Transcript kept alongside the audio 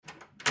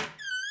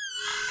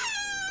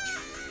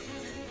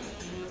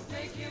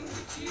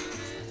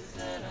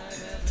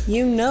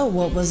You know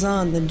what was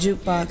on the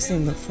jukebox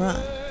in the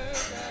front.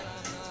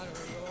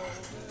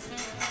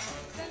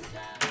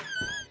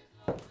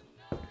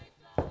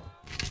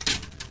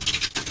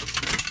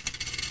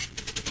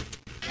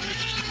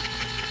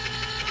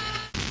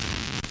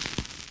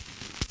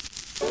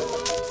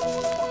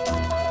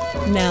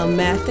 Now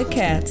Matt the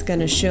Cat's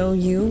gonna show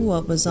you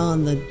what was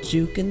on the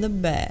juke in the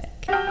back.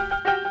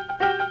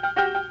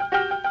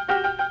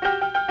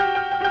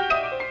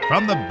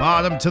 From the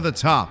bottom to the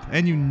top,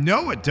 and you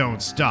know it don't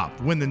stop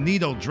when the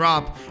needle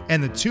drop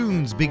and the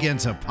tunes begin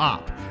to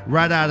pop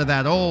right out of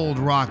that old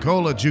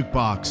Rockola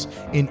jukebox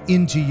and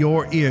into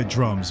your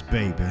eardrums,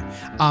 baby.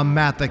 I'm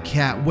Matt the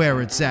Cat,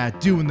 where it's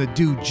at, doing the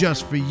do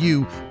just for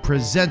you,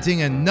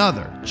 presenting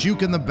another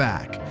Juke in the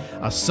Back.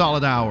 A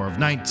solid hour of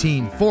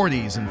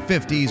 1940s and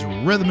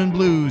 50s rhythm and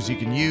blues you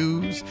can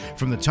use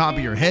from the top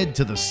of your head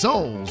to the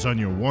soles on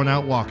your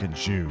worn-out walking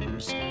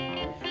shoes.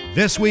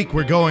 This week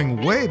we're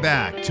going way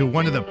back to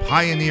one of the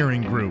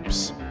pioneering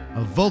groups,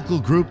 a vocal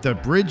group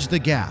that bridged the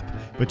gap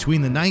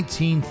between the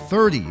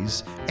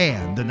 1930s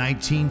and the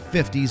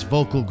 1950s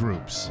vocal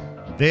groups.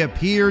 They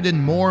appeared in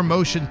more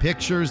motion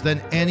pictures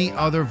than any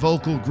other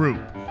vocal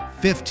group,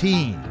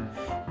 15.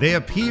 They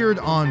appeared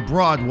on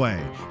Broadway.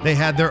 They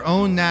had their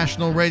own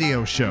national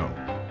radio show.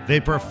 They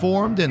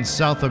performed in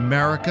South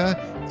America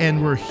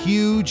and were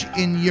huge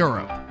in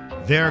Europe.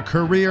 Their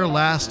career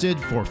lasted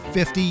for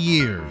 50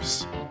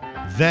 years.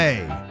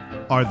 They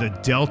are the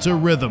Delta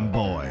Rhythm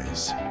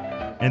Boys.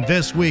 And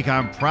this week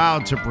I'm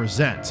proud to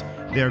present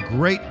their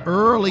great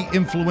early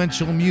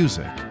influential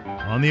music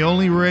on the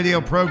only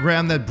radio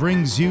program that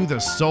brings you the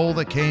soul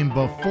that came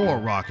before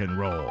rock and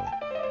roll,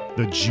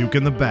 the Juke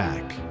in the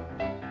Back.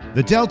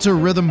 The Delta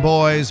Rhythm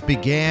Boys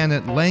began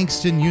at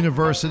Langston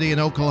University in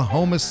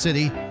Oklahoma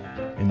City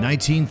in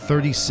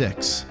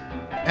 1936.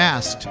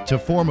 Asked to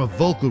form a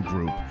vocal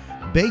group,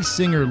 bass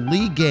singer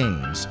Lee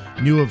Gaines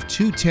knew of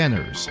two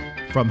tenors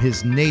from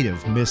his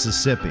native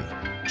Mississippi,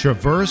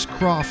 Traverse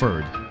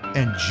Crawford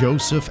and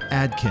Joseph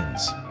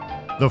Adkins.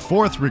 The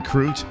fourth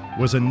recruit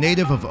was a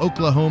native of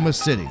Oklahoma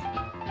City,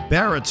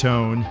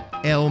 baritone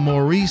El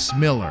Maurice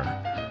Miller.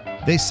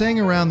 They sang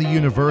around the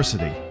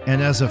university,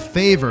 and as a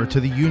favor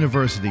to the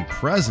university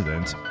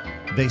president,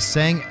 they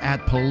sang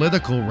at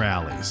political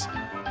rallies.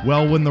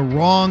 Well, when the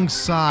wrong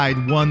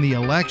side won the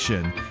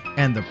election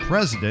and the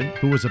president,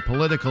 who was a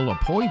political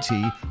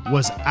appointee,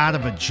 was out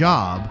of a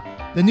job,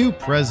 the new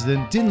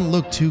president didn't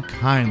look too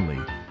kindly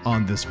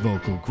on this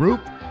vocal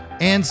group,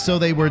 and so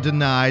they were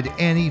denied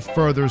any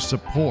further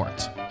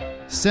support.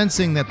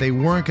 Sensing that they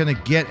weren't going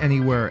to get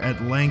anywhere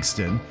at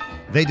Langston,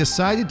 they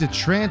decided to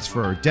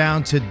transfer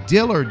down to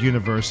Dillard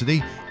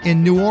University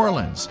in New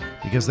Orleans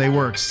because they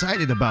were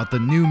excited about the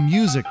new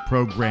music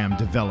program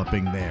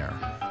developing there,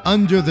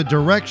 under the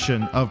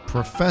direction of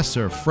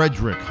Professor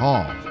Frederick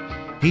Hall.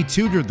 He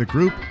tutored the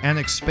group and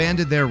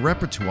expanded their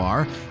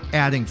repertoire,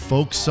 adding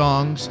folk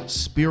songs,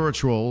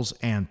 spirituals,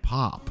 and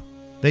pop.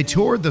 They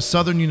toured the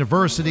southern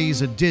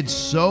universities and did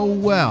so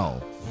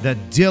well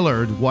that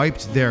Dillard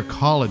wiped their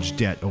college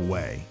debt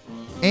away.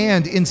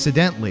 And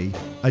incidentally,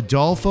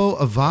 Adolfo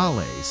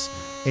Avales,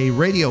 a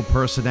radio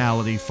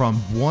personality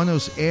from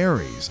Buenos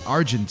Aires,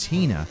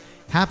 Argentina,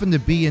 happened to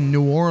be in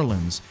New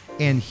Orleans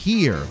and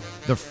hear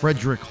the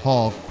Frederick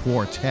Hall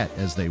Quartet,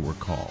 as they were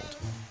called.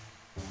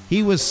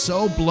 He was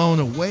so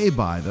blown away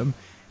by them,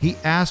 he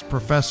asked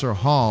Professor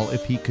Hall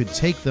if he could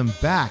take them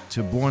back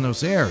to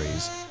Buenos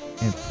Aires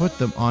and put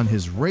them on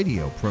his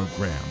radio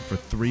program for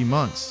 3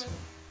 months.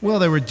 Well,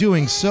 they were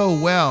doing so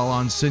well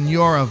on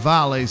Senora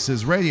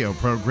Valles' radio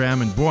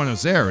program in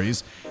Buenos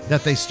Aires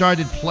that they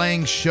started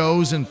playing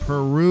shows in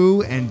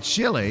Peru and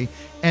Chile,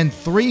 and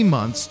 3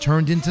 months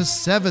turned into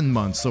 7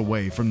 months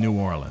away from New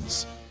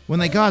Orleans. When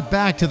they got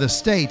back to the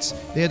States,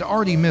 they had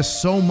already missed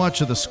so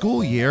much of the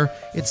school year,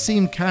 it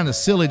seemed kind of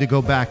silly to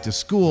go back to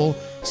school,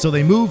 so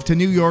they moved to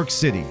New York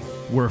City,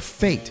 where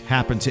fate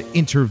happened to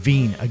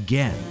intervene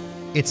again.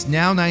 It's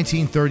now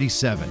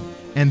 1937,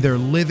 and they're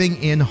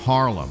living in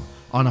Harlem,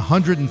 on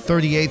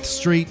 138th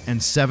Street and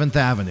 7th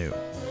Avenue.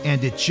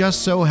 And it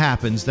just so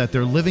happens that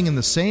they're living in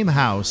the same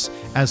house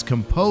as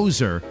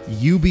composer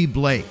Eubie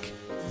Blake.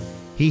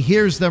 He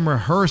hears them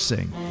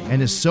rehearsing and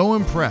is so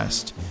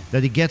impressed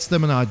that he gets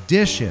them an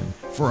audition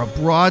for a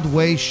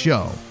Broadway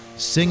show,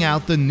 Sing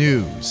Out the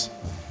News.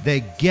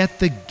 They get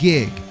the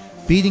gig,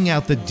 beating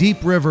out the Deep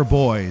River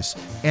Boys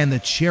and the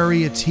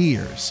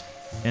Charioteers,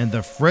 and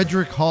the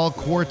Frederick Hall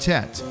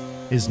Quartet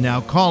is now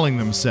calling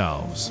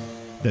themselves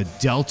the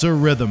Delta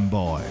Rhythm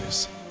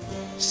Boys.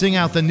 Sing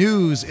Out the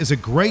News is a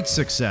great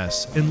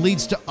success and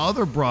leads to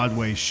other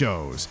Broadway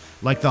shows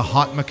like The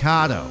Hot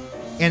Mikado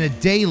and a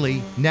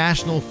daily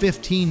national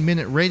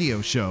 15-minute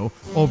radio show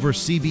over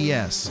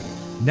CBS.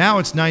 Now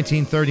it's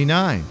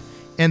 1939,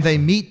 and they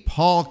meet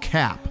Paul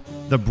Kapp,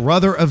 the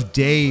brother of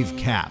Dave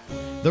Kapp,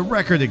 the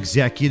record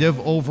executive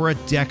over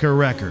at Decca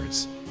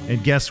Records.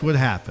 And guess what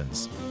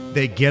happens?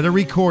 They get a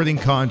recording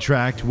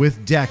contract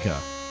with Decca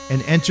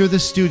and enter the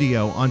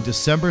studio on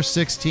December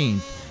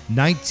 16th,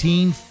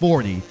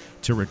 1940,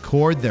 to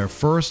record their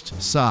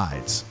first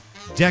sides.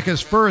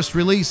 Decca's first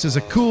release is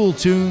a cool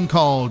tune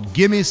called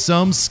Gimme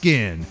Some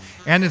Skin,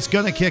 and it's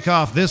gonna kick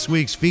off this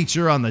week's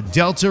feature on the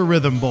Delta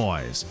Rhythm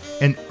Boys,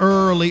 an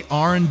early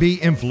R&B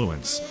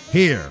influence,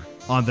 here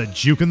on the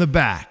Juke in the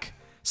Back.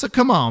 So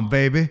come on,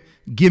 baby,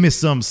 gimme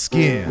some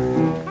skin.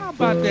 How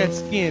about that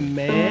skin,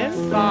 man?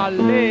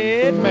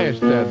 Solid. Mash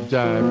that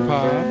jive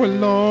pie with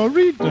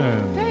Lori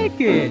down.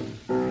 Take it.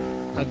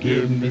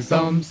 Give me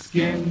some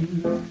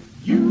skin.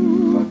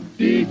 You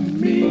dig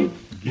me.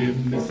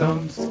 Give me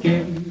some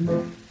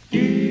skin.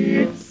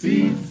 It's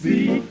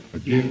easy.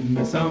 Give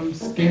me some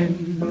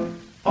skin.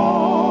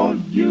 All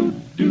you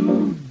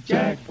do,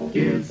 Jack,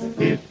 is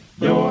hit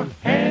your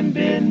hand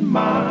in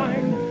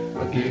mine.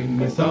 Give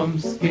me some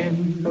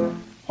skin.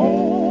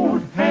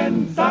 Hold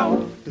hands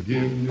out.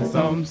 Give me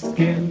some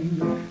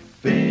skin.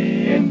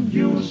 Then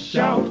you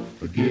shout.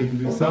 Give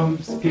me some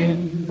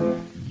skin.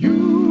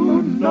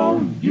 You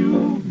know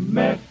you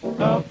met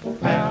a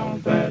pal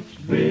that's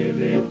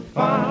really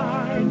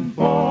fine,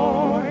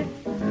 boy.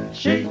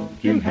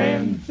 Shaking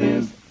hands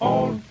is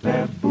all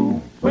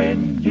taboo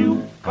when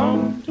you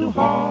come to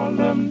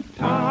Harlem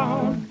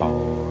town,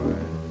 boy.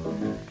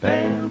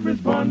 There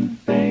is one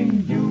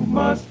thing you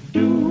must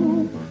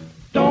do.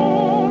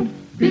 Don't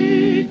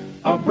be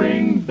a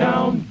bring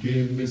down.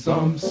 Give me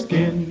some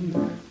skin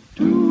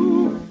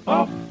to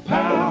a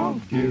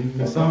pal. Give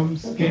me some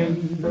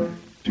skin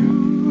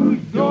to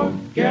your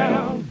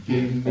gal.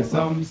 Give me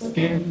some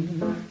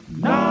skin.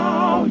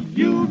 Now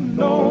you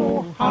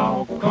know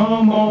how.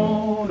 Come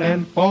on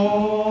and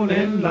fall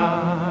in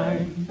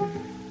line.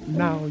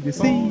 Now you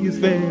see it's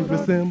very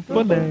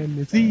simple and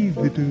it's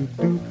easy to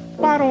do.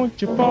 Why don't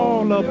you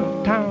fall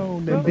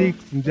uptown and dig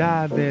some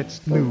jive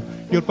that's new?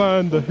 You'll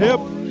find the hip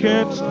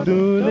cats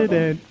doing it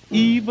and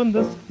even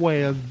the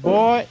squares.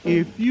 Boy,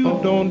 if you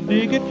don't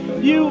dig it,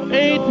 you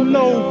ain't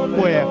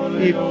nowhere.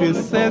 If you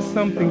say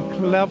something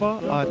clever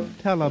or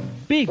tell a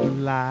big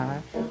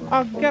lie,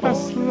 or get a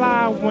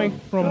sly wink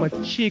from a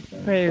chick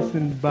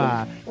passing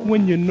by,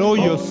 when you know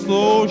you're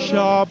so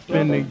sharp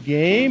in the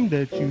game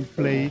that you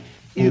play,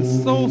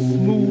 it's so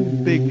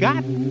smooth they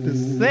got to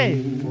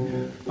say,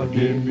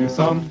 give me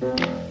some.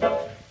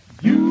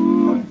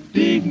 You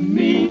dig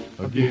me.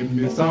 Give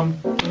me some.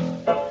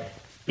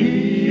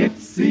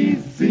 It's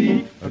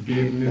easy.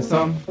 Give me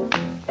some.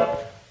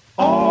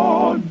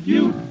 All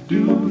you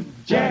do,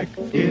 Jack,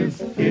 is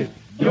hit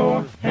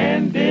your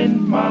hand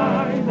in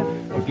mine.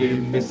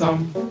 Give me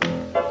some.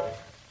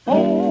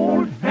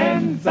 Hold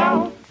hands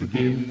out.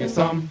 Give me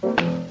some.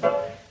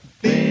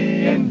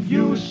 Then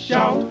you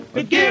shout,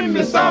 give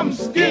me some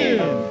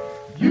skin.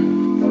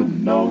 You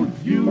know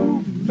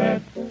you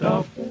met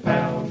a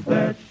pal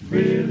that's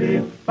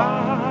really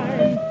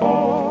fine,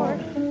 boy.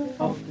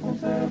 Up on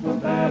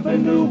 7th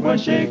Avenue where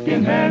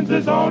shaking hands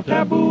is all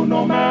taboo,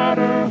 no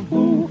matter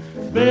who,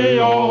 they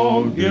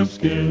all give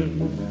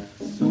skin.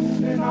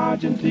 Soon in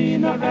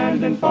Argentina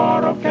and in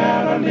Faro,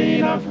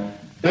 Carolina,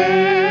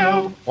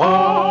 they'll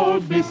all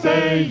be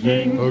saying,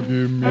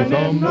 give me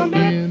some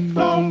skin.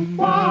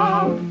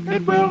 While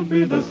it will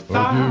be the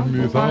style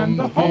to find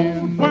the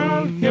whole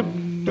world hip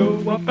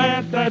to a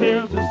fad that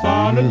is a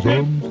solid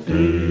hit.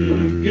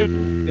 Dig it,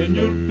 then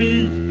you'll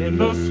be in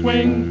the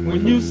swing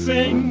when you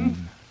sing.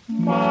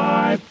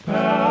 My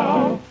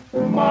pal,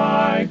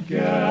 my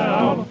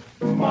gal,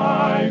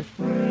 my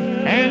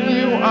friend. And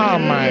you are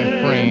my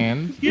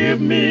friend. Give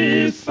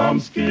me some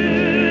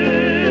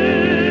skin.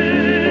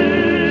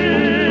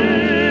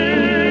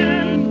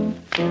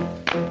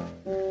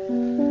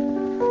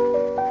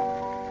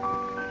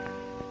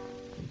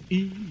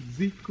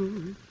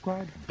 Ezekiel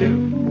cried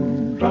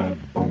Dim, dry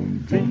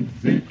bones,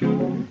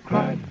 Ezekiel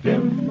cried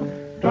dim.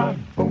 Dry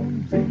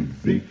bones,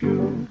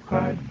 Ezekiel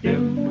cried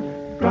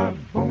dim. Dry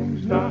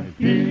bones, now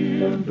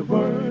hear the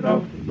word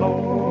of the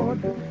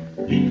Lord.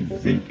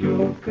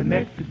 Ezekiel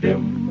connected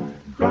them.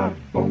 Dry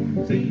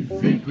bones,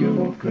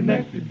 Ezekiel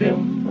connected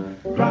them.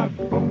 Dry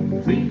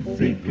bones,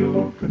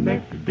 Ezekiel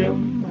connected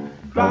them.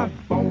 Dry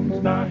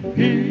bones, now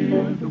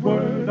hear the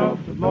word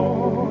of the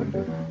Lord.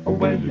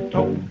 When your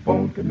toe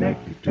bone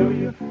connected to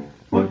you,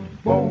 foot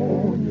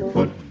bone, your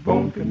foot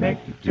bone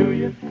connected to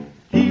you,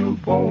 heel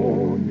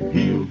bone, your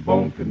heel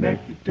bone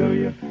connected to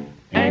you,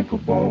 ankle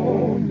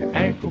bone, your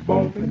ankle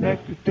bone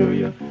connected to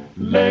you,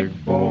 leg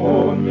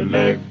bone, your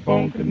leg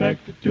bone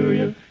connected to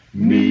you,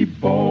 knee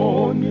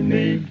bone, your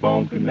knee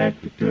bone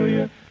connected to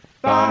you,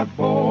 thigh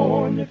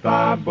bone, your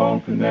thigh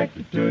bone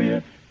connected to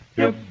you,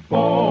 hip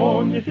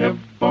bone, your hip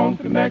bone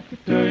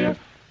connected to you,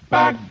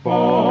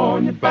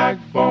 backbone, your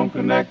backbone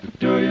connected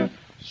to you,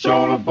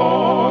 shoulder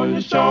bone,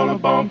 your shoulder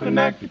bone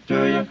connected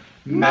to you,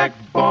 neck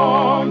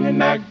bone, your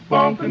neck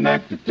bone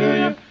connected to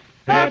you,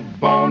 head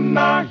bone,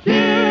 now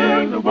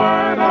hear the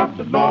word of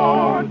the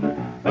Lord.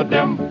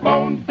 Them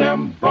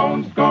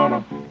bones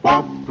gonna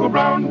walk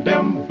around,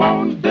 them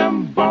bones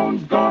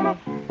gonna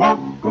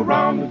walk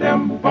around,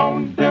 them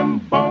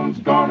bones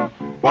gonna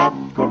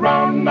walk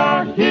around,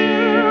 now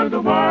hear the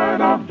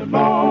word of the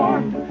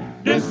Lord.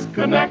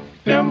 Disconnect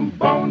them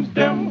bones,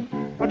 them,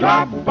 a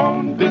dry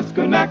bone,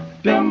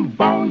 disconnect them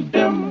bones,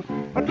 them,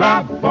 a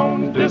dry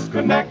bone,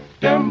 disconnect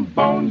them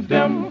bones,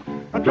 them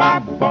dry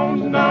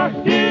bones. Now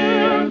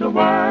hear the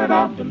word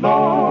of the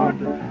Lord.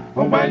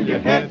 Well, your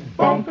head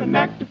bone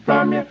connected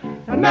from your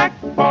neck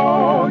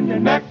bone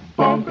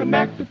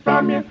connected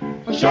from your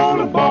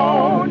shoulder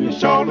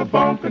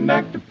bone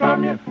connected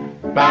from your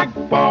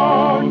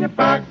backbone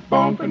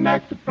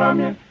connected from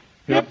your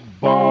hip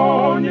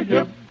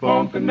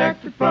bone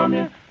connected from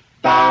your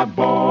thigh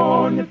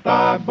bone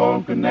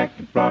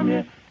connected from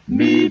your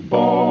knee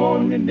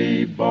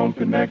bone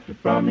connected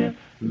from your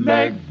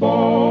leg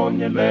bone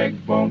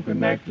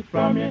connected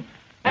from your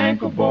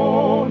ankle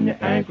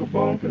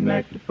bone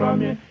connected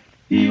from your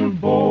heel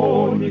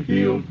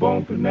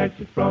bone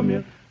connected from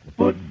your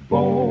foot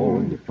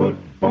bone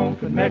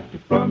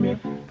connected from your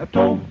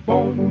toe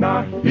bone.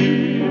 Now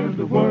hear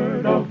the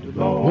word of the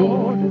Lord.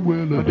 Oh,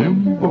 well,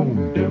 them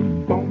bones,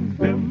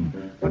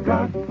 a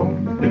dry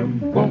bone,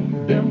 them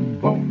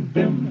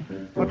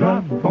a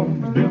dry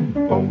bone,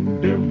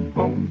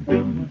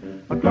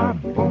 a dry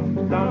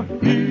bone. Now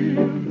hear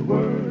the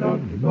word of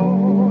the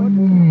Lord.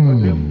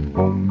 Them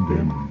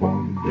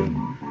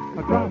a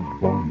dry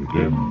bone,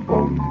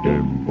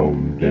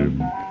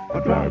 a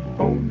dry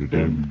bone,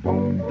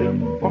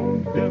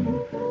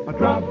 a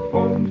dry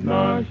bone.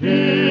 Now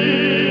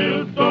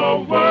hear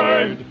the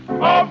word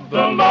of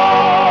the Lord.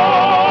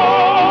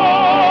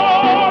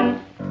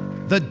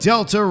 The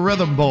Delta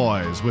Rhythm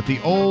Boys with the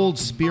old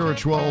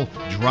spiritual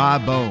Dry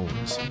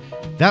Bones.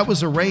 That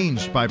was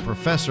arranged by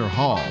Professor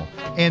Hall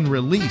and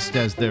released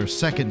as their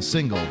second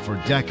single for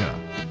Decca.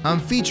 I'm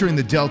featuring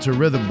the Delta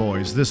Rhythm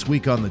Boys this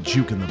week on the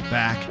Juke in the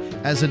Back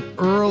as an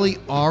early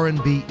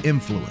R&B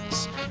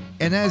influence.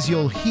 And as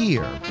you'll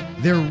hear,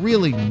 they're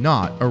really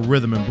not a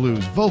rhythm and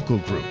blues vocal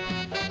group.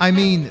 I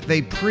mean,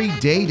 they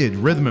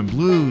predated rhythm and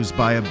blues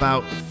by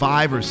about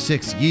 5 or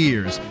 6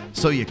 years,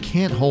 so you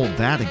can't hold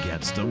that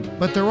against them.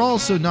 But they're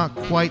also not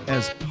quite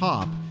as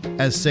pop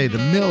as, say, the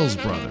Mills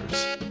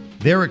Brothers.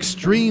 They're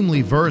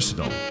extremely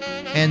versatile,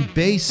 and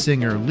bass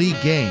singer Lee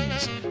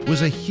Gaines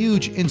was a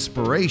huge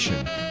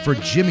inspiration for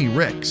Jimmy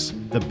Ricks,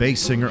 the bass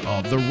singer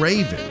of the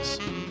Ravens.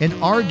 And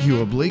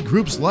arguably,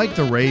 groups like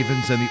the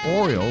Ravens and the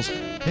Orioles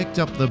picked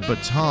up the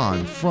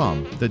baton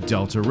from the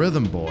Delta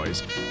Rhythm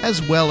Boys,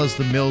 as well as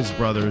the Mills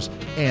Brothers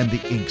and the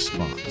Ink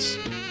Spots.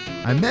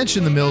 I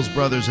mentioned the Mills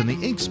Brothers and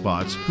the Ink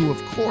Spots, who of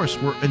course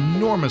were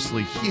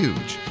enormously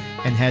huge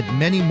and had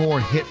many more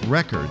hit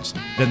records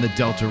than the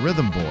Delta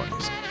Rhythm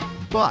Boys.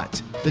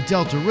 But the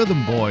Delta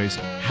Rhythm Boys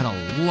had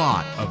a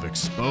lot of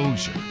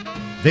exposure.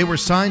 They were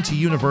signed to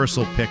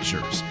Universal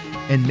Pictures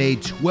and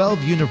made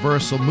 12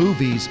 Universal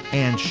movies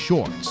and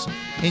shorts,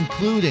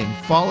 including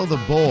Follow the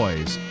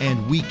Boys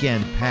and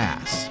Weekend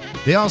Pass.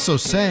 They also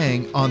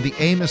sang on the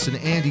Amos and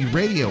Andy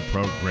radio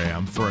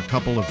program for a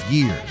couple of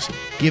years,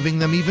 giving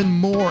them even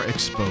more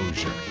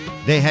exposure.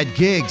 They had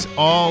gigs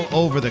all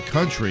over the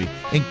country,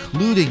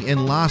 including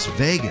in Las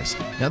Vegas.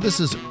 Now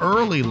this is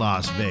early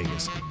Las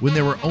Vegas, when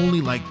there were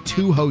only like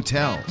 2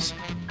 hotels.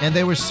 And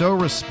they were so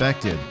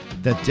respected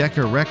that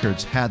Decca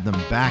Records had them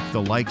back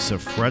the likes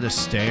of Fred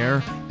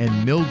Astaire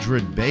and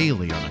Mildred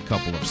Bailey on a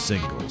couple of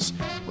singles.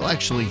 We'll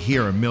actually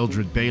hear a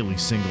Mildred Bailey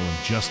single in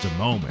just a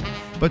moment.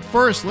 But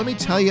first, let me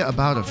tell you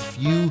about a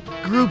few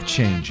group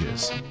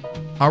changes.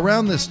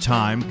 Around this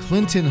time,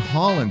 Clinton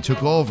Holland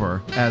took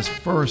over as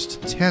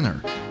first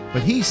tenor,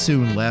 but he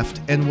soon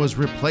left and was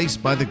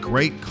replaced by the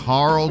great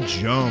Carl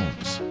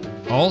Jones.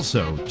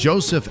 Also,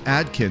 Joseph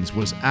Adkins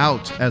was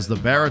out as the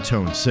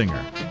baritone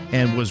singer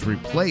and was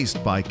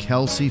replaced by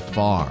Kelsey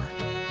Farr.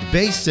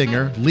 Bass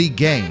singer Lee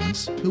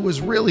Gaines, who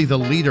was really the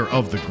leader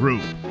of the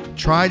group,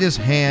 tried his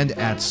hand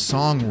at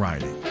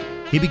songwriting.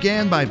 He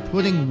began by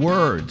putting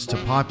words to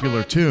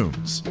popular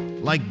tunes,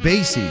 like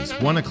Basie's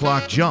 1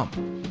 O'Clock Jump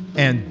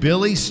and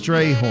Billy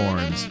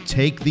Strayhorn's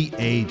Take the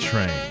A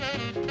Train.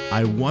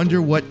 I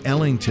wonder what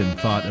Ellington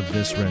thought of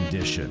this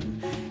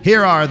rendition.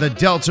 Here are the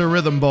Delta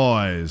Rhythm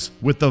Boys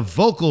with the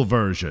vocal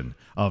version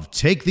of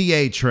Take the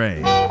A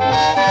Train.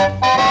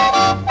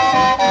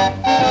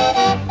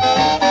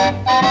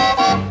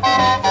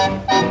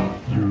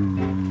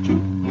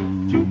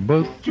 You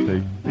must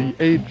take the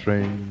A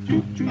train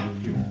to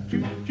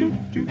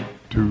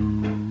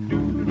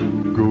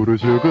go to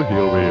Sugar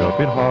Hill way up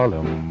in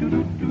Harlem.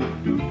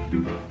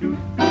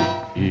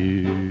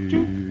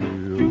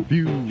 If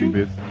you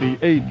miss the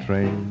A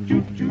train,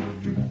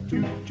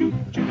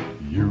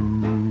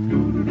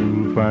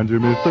 you'll find you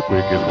miss the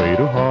quickest way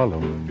to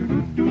Harlem.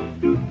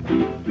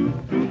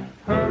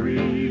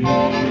 Hurry,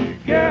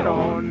 get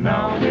on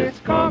now, it's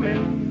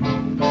coming.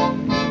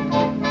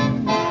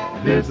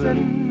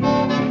 Listen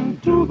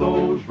to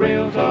those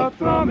rails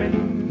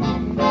a-thrumming.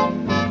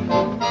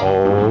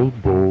 All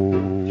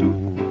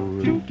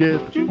aboard,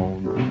 get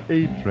on the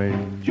A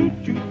train.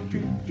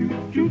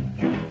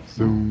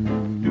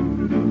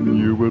 Soon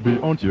you will be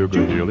on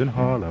Sugar Hill in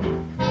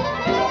Harlem.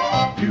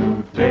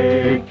 You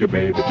take your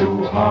baby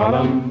to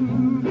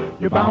Harlem,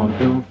 you're bound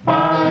to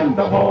find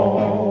the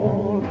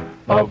hall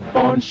up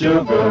on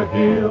Sugar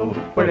Hill,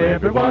 where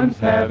everyone's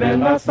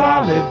having a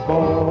solid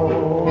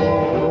ball.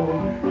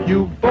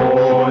 You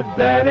board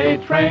that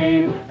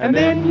A-Train. And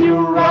then you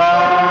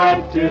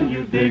ride till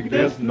you dig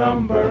this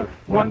number,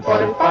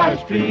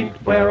 145th Street,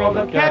 where all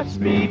the cats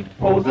meet,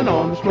 posing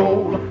on the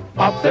stroll.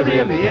 Pops are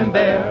really in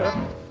there.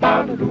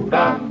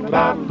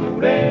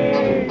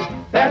 Ba-da-doo-da-ba-da-doo-day.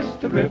 That's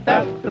the riff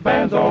that the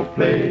bands all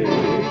play.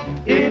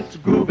 It's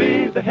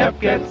groovy, the hep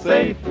gets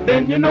safe.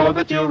 Then you know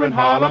that you're in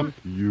Harlem.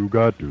 You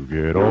got to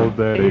get on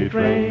that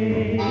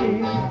A-Train,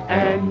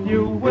 and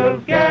you will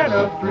get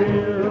a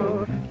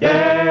thrill.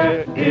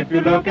 Yeah, if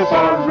you're looking for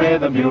a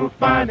rhythm, you'll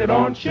find it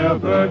on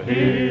Sugar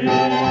Hill.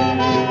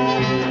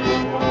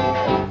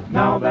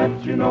 Now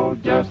that you know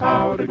just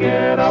how to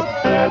get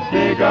up there,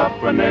 dig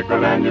up a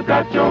nickel and you've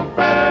got your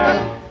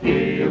fare.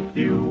 If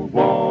you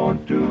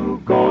want to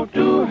go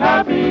to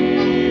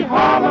happy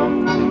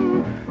Harlem,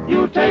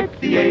 you take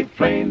the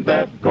A-Train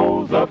that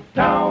goes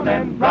uptown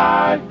and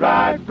ride,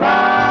 ride,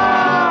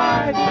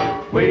 ride.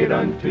 Wait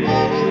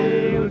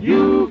until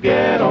you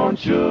get on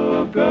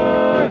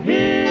Sugar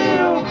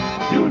Hill.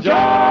 You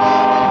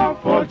jog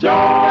for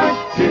joy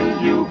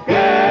till you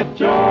get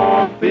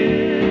your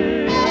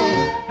fill.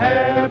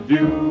 Have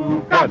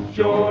you got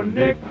your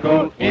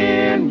nickel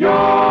in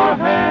your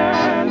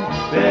hand?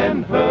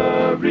 Then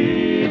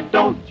hurry,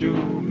 don't you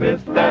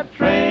miss that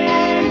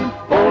train,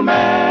 old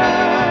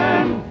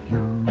man.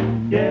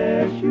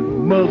 Yes, you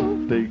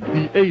must take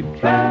the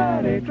A-Train.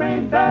 That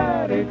A-Train,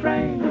 that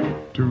A-Train.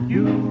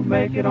 You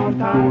make it on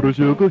time. Go to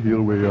Sugar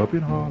Hill way up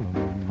in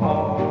Harlem.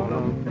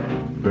 Harlem.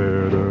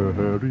 Better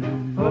hurry.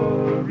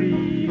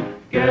 Hurry,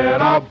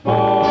 get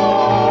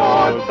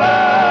aboard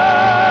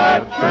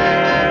that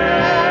train.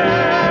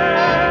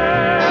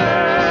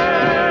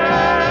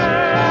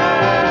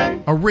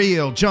 A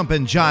real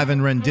jumpin'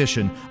 jivin'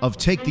 rendition of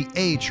Take the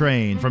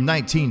A-Train from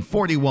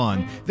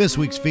 1941. This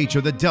week's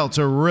feature, the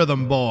Delta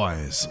Rhythm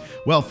Boys.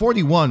 Well,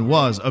 41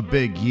 was a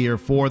big year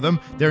for them.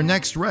 Their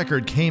next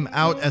record came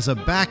out as a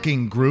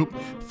backing group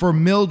for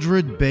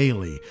Mildred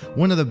Bailey,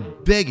 one of the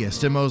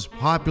biggest and most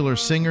popular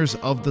singers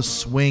of the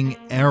swing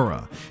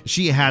era.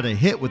 She had a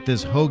hit with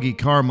this Hoagy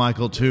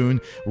Carmichael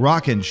tune,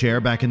 Rockin' Chair,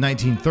 back in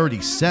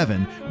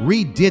 1937,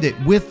 redid it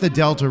with the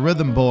Delta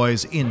Rhythm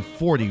Boys in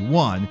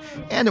 41,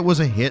 and it was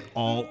a hit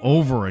all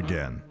over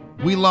again.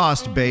 We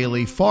lost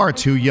Bailey far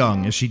too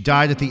young as she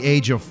died at the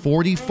age of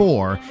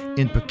 44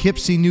 in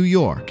Poughkeepsie, New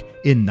York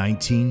in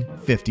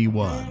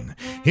 1951.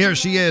 Here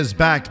she is,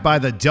 backed by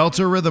the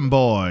Delta Rhythm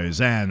Boys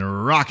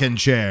and Rockin'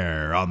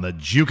 Chair on the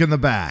Juke in the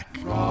Back.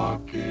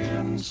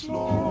 Rockin'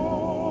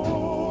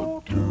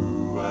 slow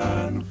to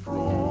and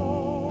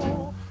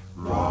fro,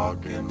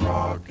 rockin',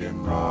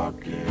 rockin',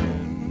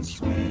 rockin',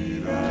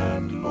 sweet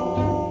and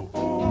low.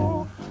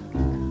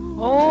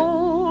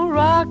 Oh,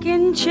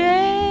 rockin'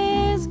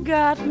 chair's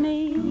got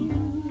me,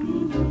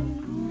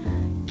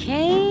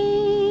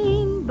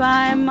 cane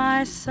by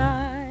my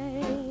side.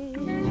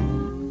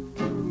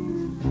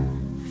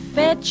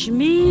 Fetch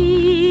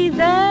me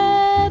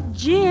that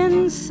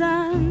gin,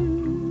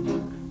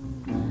 son,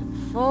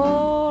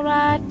 for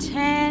I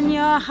tan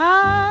your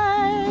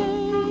hide.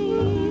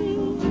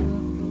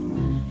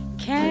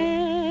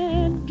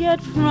 Can't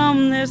get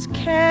from this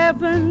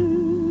cabin,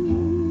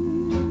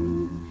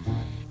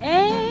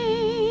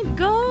 ain't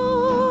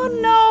go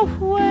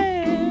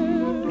nowhere.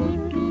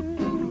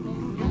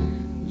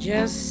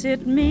 Just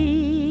sit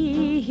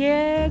me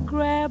here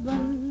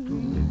grabbing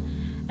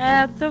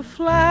at the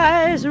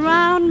flies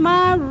round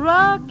my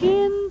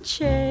rocking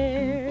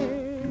chair.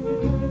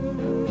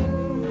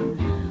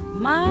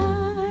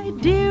 My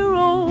dear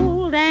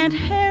old Aunt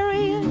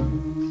Harriet,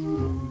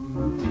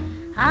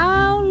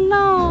 how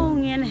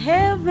long in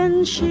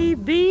heaven she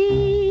be?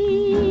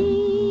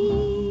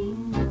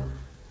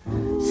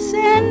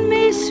 Send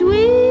me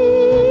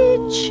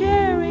sweet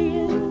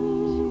chariot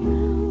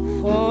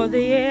for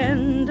the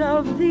end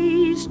of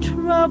these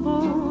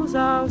troubles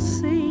I'll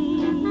see.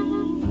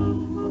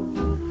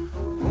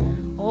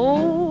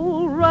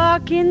 Old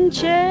rocking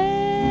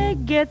chair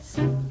gets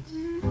it.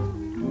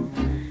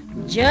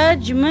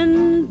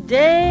 Judgment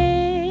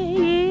Day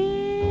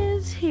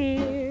is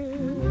here.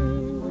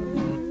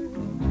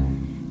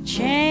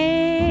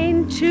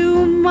 Chained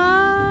to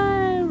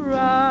my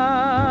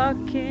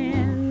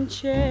rocking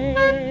chair.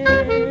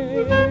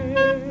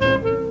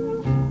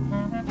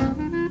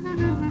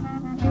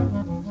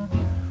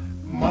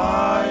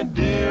 My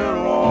dear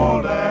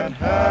old Aunt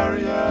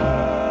Harriet,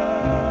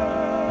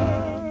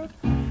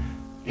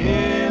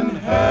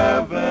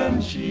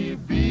 she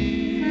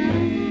be,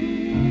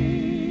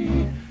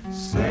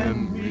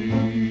 send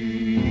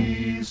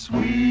me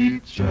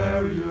sweet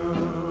chariot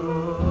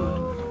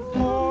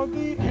for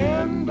the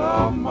end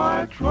of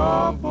my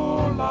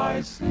trouble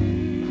I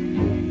see.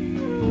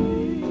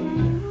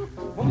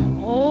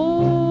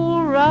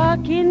 Old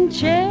rocking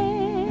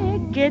chair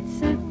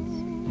gets it.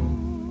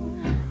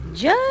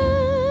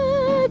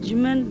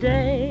 Judgment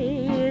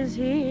Day is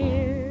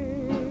here.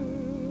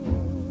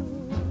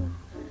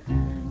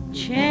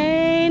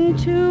 Chained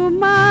to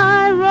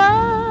my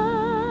rocking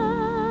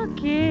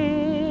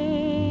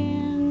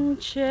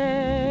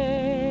chair.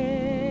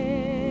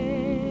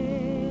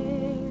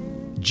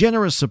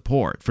 Generous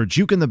support for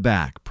Juke in the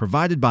Back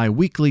provided by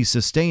weekly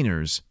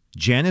sustainers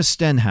Janice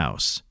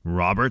Stenhouse,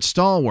 Robert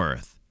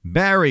Stallworth,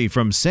 Barry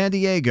from San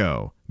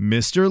Diego,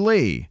 Mr.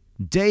 Lee,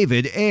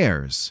 David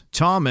Ayers,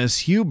 Thomas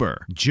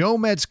Huber, Joe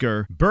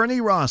Metzger, Bernie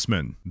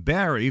Rossman,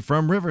 Barry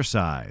from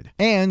Riverside,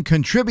 and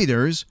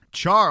contributors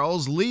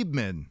Charles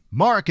Liebman,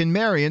 Mark and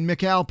Marion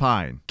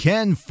McAlpine,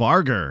 Ken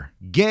Farger,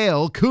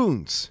 Gail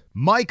Kuntz,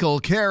 Michael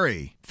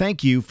Carey.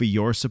 Thank you for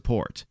your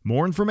support.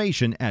 More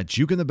information at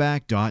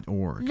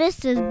jukeintheback.org.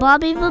 This is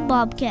Bobby the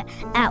Bobcat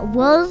at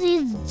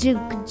Rosie's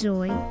Juke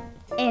Joint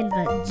and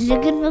the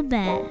Juke in the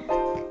Back,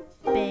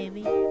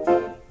 baby.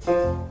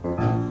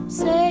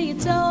 Say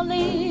it's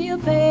only a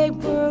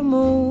paper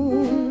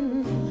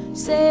moon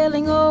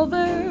sailing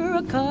over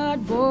a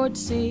cardboard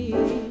sea,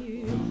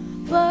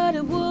 but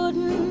it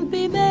wouldn't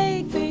be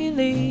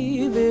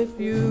make-believe if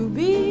you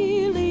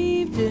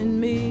believed in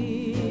me.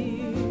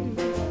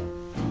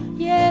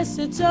 Yes,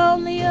 it's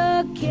only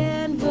a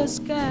canvas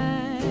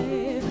sky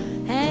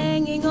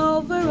hanging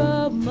over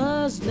a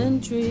muslin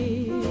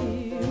tree,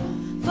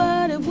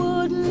 but it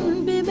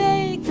wouldn't be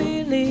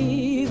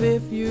make-believe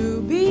if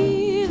you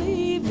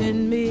believed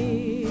in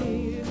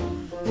me.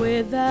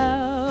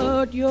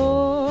 Without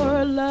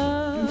your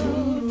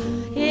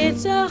love,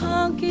 it's a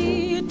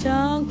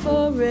honky-tonk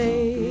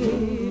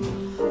parade.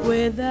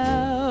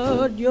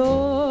 Without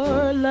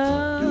your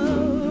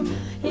love,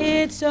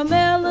 it's a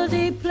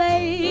melody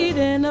played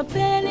in a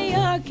penny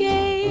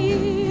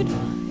arcade.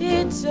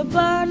 It's a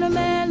Barnum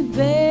and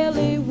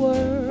Bailey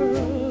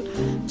world,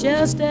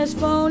 just as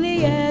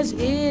phony as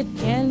it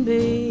can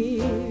be.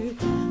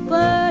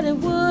 But it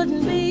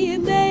wouldn't be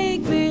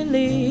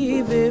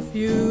make-believe if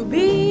you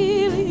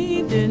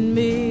believed in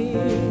me.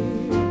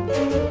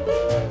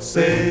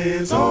 Say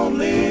it's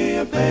only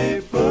a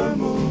paper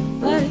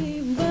moon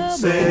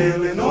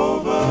sailing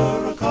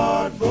over a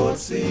cardboard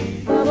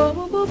sea,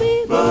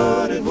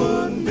 but it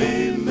wouldn't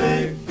be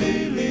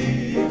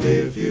make-believe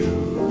if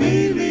you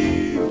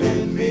believed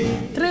in me.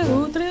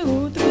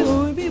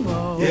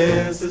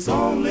 Yes, it's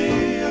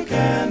only a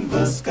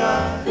canvas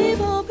sky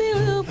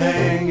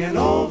hanging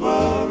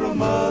over a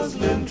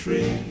muslin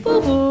tree, but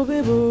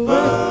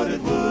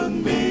it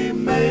wouldn't be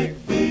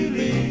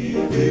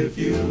make-believe if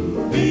you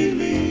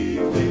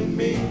believed in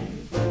me.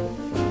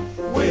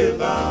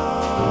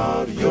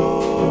 Without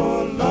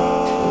your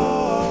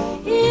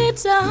love,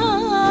 it's a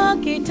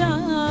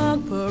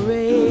honky-tonk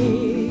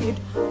parade.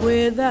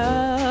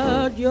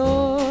 Without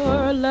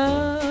your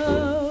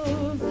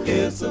love,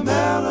 it's a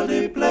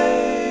melody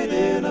played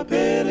in a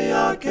penny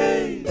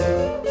arcade.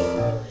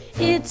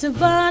 It's a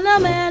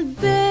Barnum and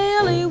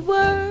Bailey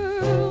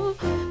world,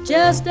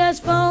 just as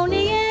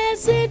phony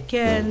as it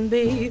can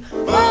be.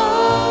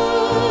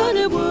 But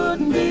it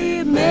wouldn't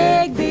be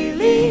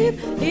make-believe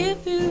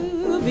if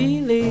you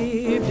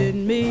believed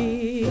in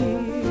me.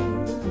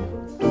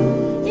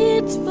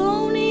 It's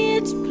phony,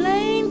 it's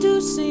plain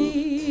to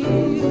see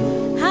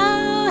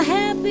how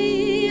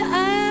happy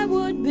I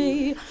would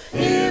be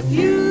if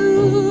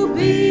you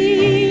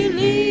believed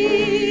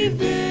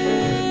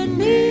in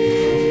me.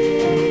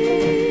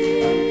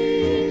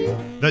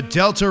 The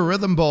Delta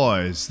Rhythm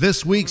Boys,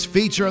 this week's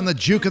feature on the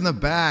Juke in the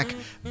Back,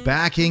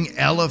 backing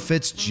Ella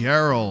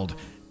Fitzgerald.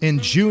 In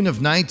June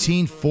of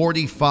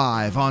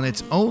 1945 on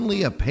It's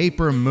Only a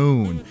Paper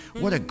Moon.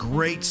 What a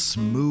great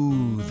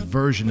smooth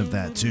version of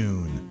that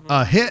tune.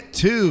 A hit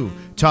too,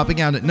 topping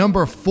out at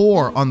number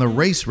 4 on the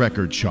race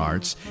record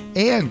charts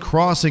and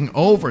crossing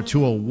over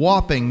to a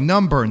whopping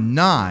number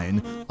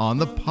 9 on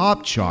the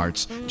pop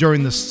charts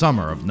during the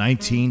summer of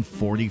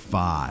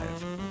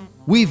 1945.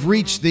 We've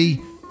reached the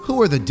Who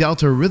are the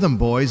Delta Rhythm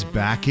Boys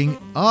backing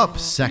up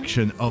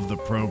section of the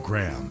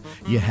program.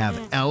 You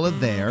have Ella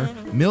there,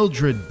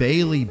 Mildred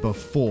Bailey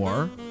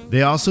before.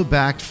 They also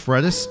backed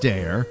Fred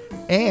Astaire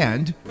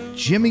and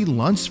Jimmy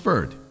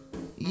Lunsford.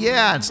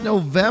 Yeah, it's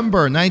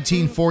November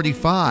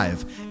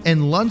 1945,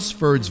 and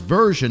Lunsford's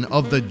version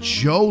of the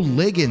Joe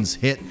Liggins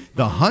hit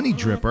The Honey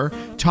Dripper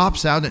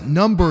tops out at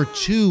number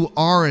 2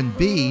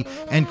 R&B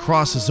and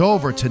crosses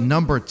over to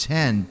number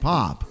 10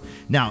 pop.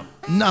 Now,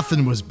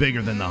 nothing was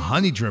bigger than the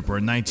Honey Dripper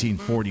in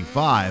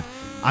 1945.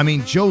 I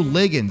mean, Joe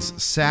Liggins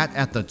sat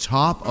at the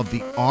top of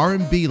the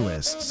R&B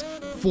lists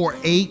for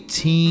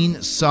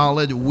 18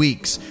 solid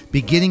weeks,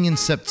 beginning in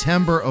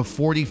September of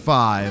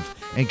 45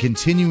 and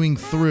continuing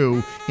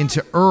through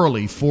into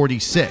early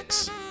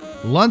 46.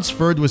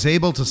 Lunsford was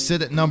able to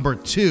sit at number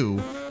 2,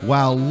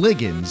 while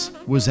Liggins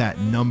was at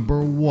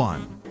number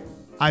 1.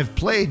 I've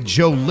played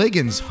Joe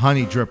Liggins'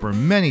 Honey Dripper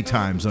many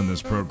times on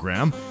this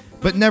program,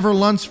 but never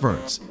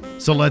Lunsford's.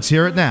 So let's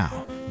hear it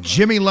now.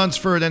 Jimmy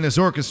Lunsford and his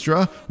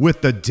orchestra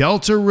with the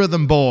Delta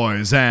Rhythm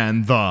Boys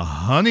and the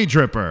Honey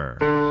Dripper.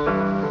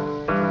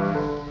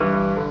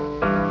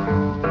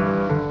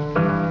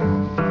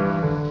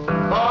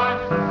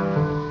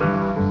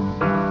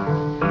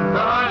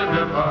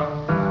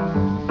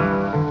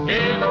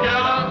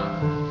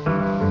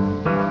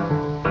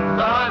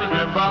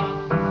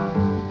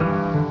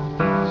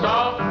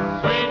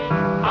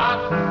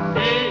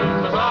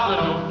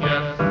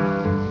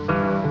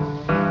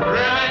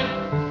 Really?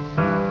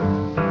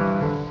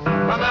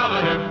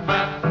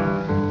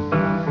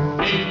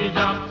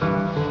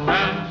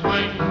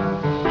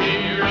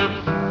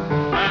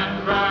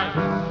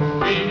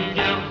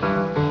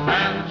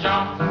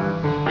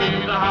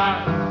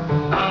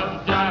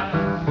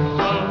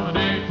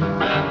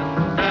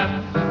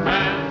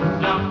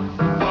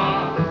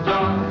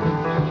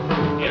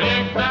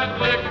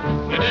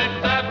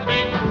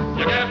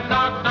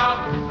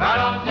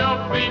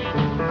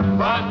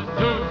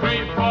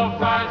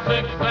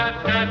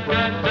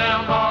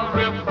 down for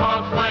rip for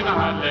swing a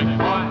hot leg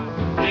boy.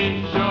 He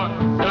sure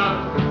does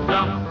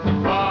jump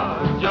for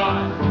joy.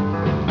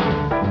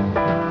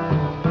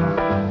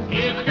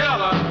 He's a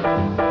girl, a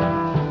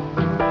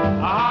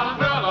hot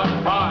girl,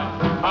 high,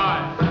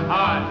 high,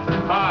 high,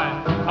 high,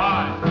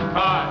 high,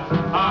 high,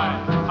 high,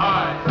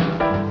 high.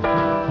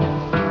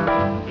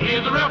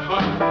 He's a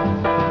ripper,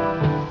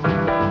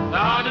 the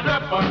hot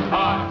ripper,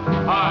 high,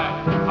 high,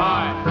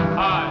 high,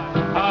 high,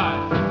 high,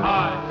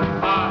 high,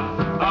 high,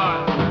 high.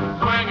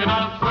 Swinging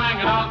on,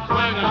 swinging on,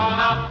 swinging on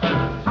up there.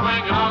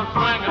 Swinging on,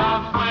 swinging on,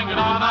 swinging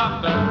on up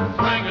there.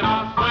 Swinging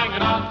on,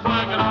 swinging on,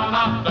 swinging on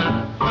up there.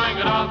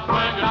 Swinging on,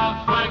 swinging on,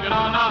 swinging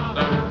on up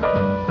there.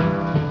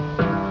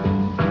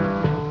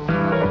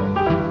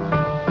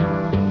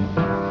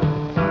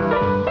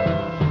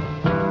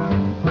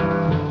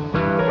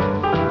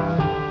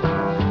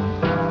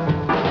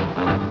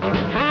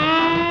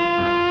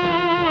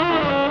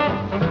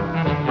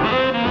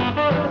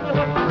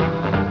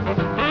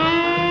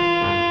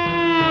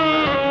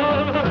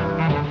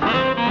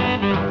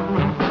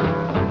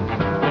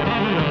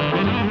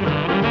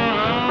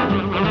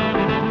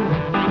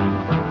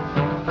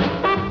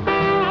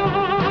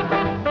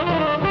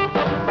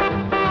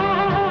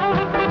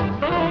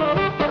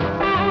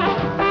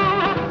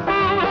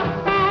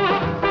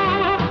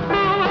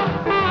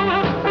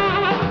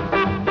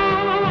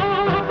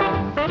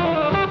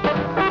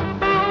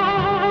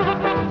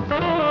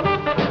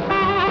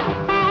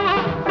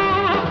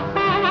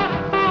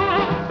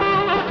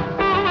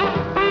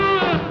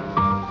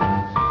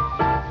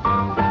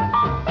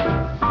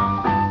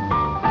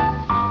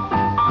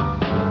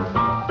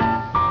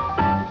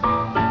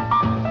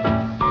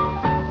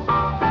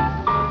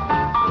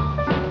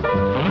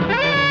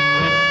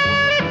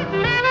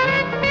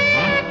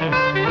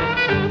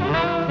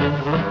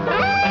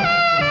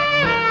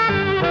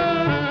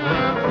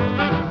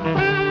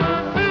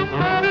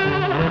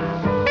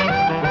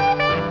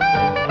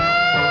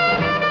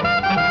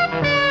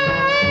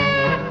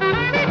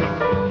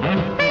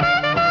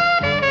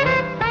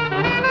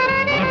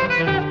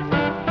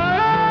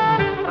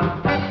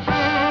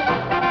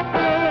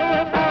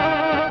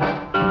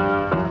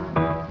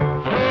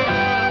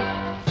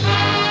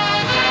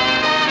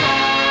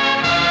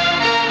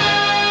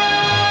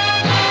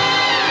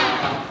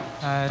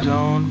 I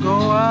don't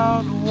go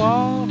out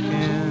walking.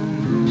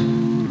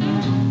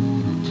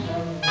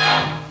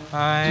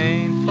 I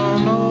ain't for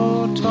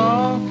no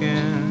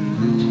talking.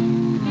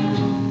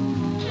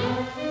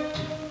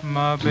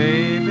 My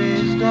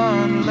baby's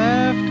done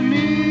left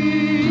me,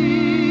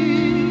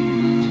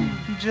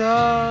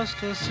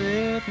 just a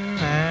sitting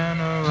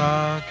and a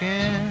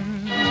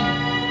rocking.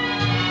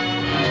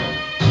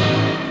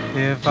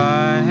 If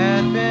I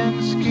had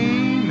been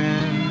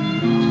scheming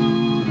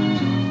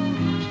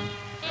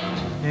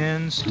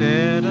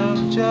instead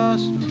of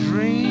just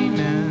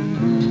dreaming,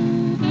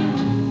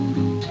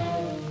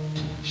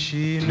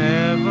 she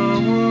never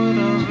would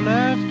have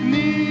left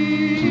me,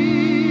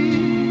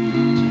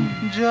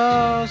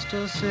 just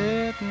a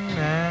sitting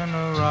and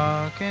a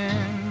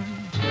rocking.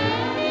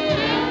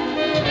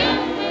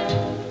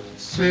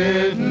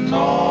 Sitting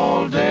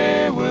all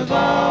day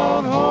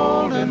without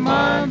holding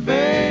my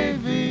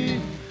baby,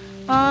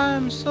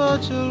 I'm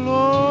such a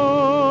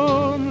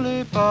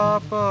lonely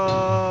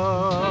papa.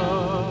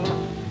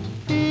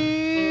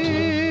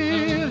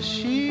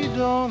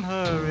 Don't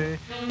hurry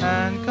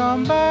and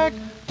come back,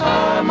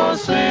 I'm a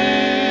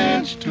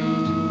cinch to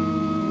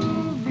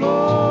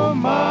blow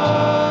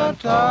my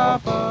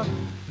topper.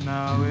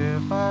 Now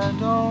if I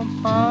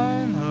don't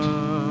find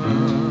her,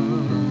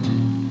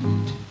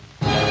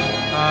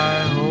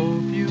 I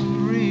hope you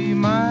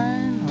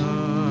remind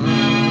her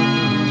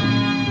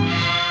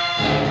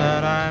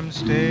that I'm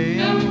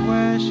staying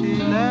where she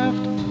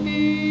left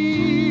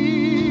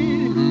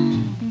me,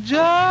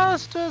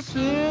 just a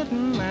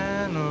sitting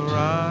and a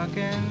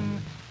rocking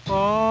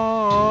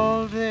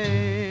all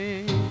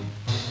day.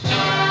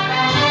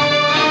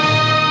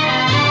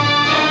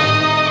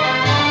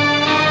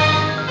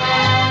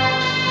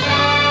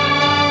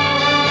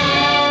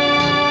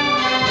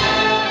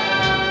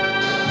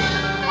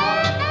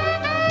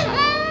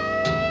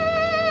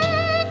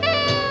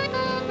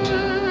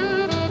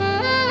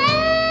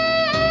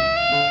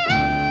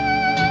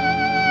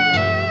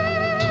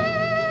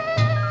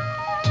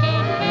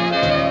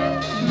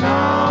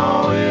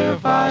 Now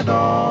if I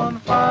don't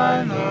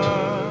find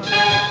her,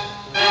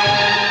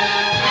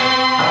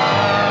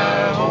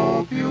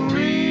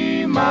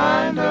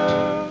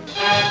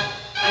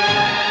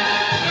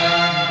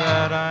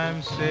 that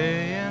I'm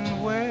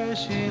staying where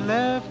she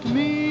left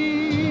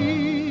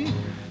me,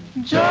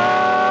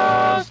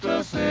 just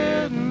a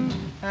sitting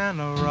and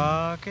a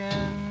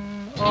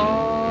rocking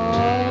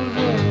all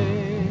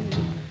day,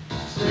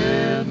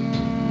 sitting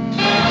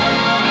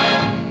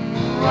and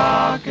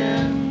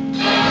rocking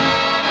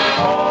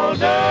all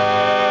day.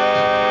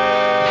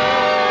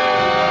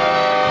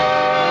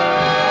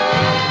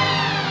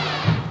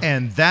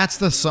 And that's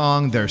the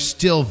song they're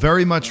still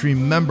very much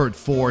remembered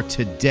for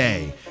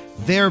today.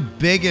 Their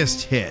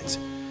biggest hit.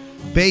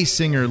 Bass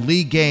singer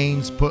Lee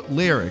Gaines put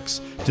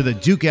lyrics to the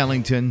Duke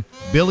Ellington,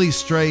 Billy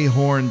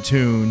Strayhorn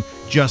tune,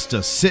 Just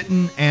a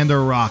Sittin' and a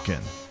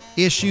Rockin'.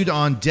 Issued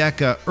on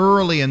Decca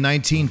early in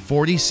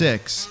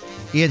 1946,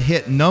 it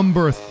hit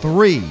number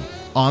 3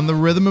 on the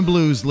rhythm and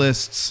blues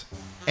lists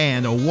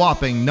and a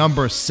whopping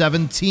number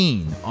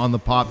 17 on the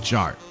pop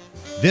chart.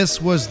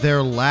 This was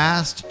their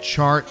last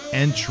chart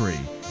entry,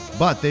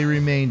 but they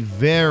remained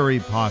very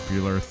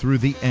popular through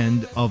the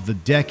end of the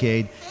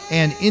decade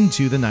and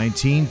into the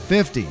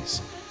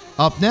 1950s.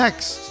 Up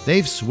next,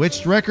 they've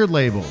switched record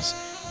labels.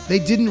 They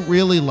didn't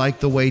really like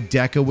the way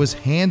Decca was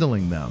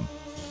handling them.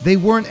 They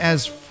weren't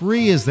as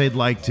free as they'd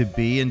like to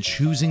be in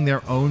choosing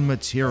their own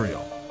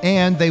material,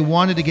 and they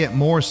wanted to get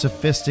more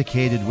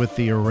sophisticated with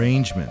the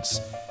arrangements.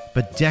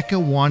 But Decca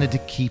wanted to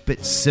keep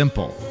it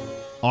simple.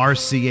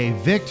 RCA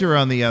Victor,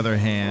 on the other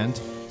hand,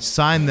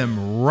 signed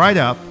them right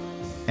up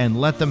and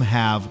let them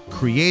have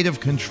creative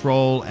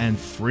control and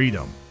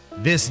freedom.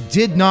 This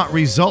did not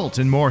result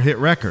in more hit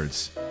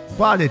records,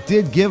 but it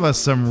did give us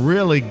some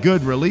really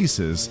good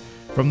releases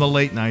from the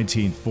late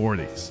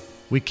 1940s.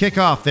 We kick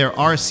off their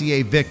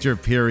RCA Victor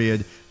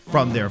period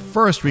from their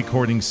first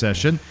recording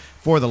session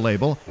for the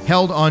label,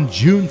 held on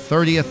June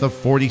 30th of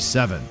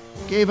 47.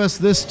 Gave us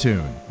this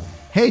tune,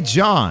 Hey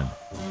John,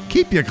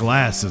 Keep Your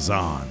Glasses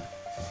On.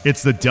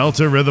 It's the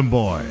Delta Rhythm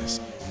Boys,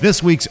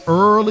 this week's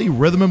early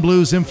rhythm and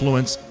blues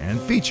influence and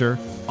feature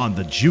on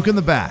the Juke in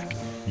the Back,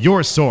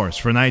 your source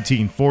for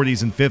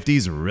 1940s and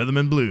 50s rhythm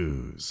and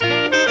blues.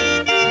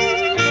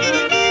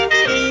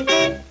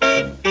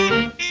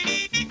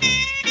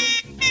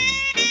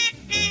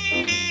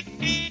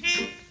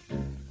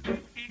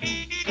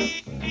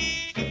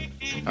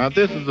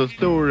 This is a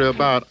story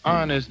about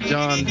Honest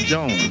John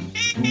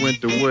Jones, who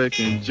went to work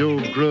in Joe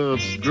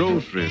Grubb's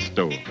grocery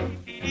store.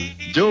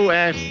 Joe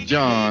asked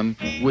John,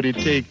 would he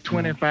take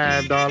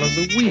 $25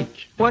 a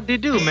week? What'd he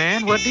do,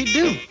 man? What'd he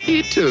do?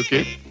 He took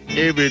it,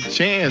 every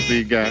chance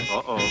he got.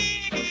 Uh-oh.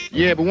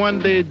 Yeah, but one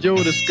day Joe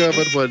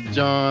discovered what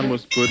John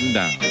was putting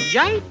down.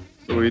 Yipe!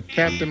 So he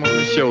tapped him on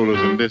the shoulders,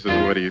 and this is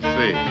what he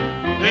said.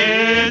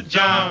 Hey,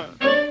 John,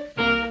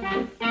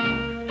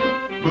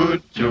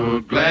 put your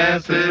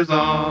glasses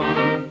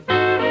on.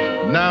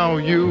 Now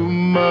you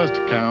must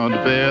count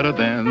better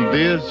than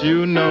this,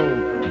 you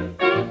know.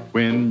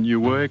 When you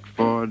work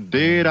for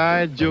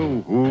Dead-Eye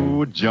Joe,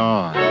 oh,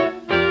 John.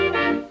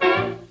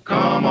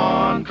 Come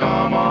on,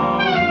 come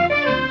on.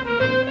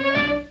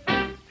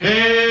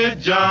 Hey,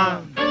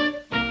 John,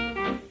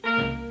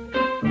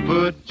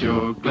 put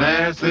your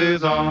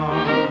glasses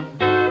on.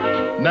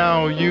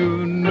 Now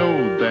you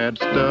know that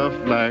stuff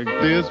like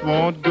this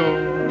won't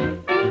go.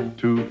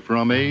 2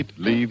 from 8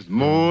 leaves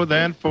more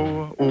than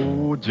 4,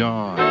 oh,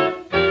 John.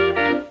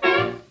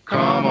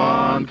 Come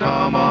on,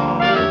 come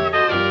on.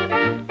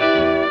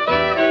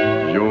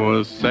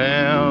 Your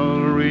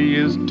salary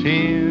is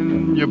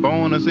 10, your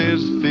bonus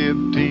is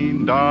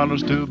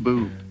 $15 to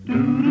boot.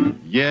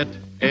 Yet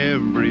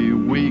every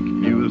week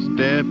you're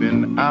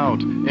stepping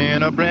out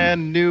in a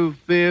brand new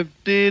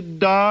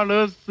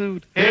 $50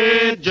 suit.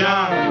 Hey,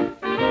 John,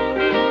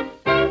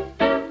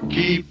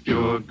 keep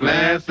your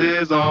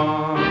glasses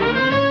on.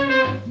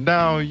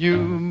 Now you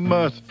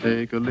must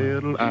take a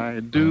little, I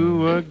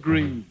do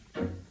agree.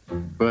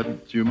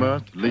 But you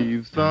must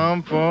leave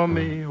some for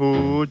me,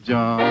 oh,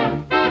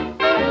 John.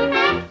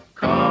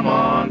 Come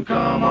on,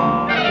 come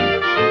on.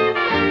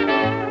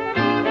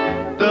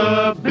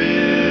 The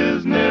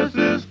business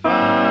is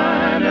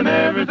fine and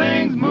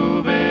everything's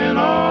moving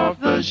off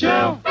the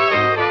shelf.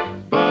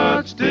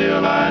 But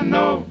still I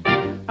know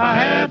I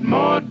had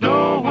more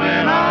dough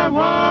when I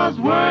was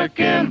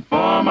working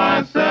for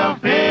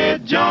myself. Hey,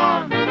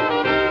 John,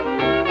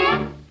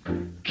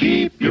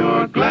 keep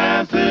your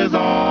glasses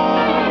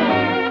on.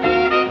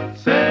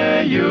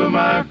 Say you're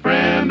my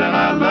friend and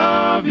I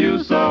love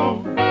you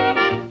so.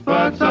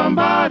 But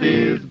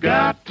somebody's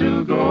got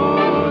to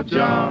go,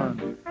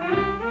 John.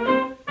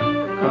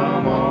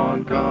 Come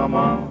on, come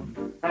on.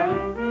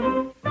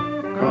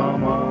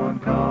 Come on,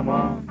 come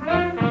on.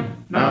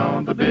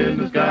 Now the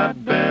business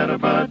got better,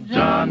 but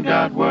John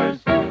got worse.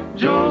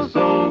 Joe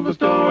sold the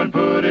store and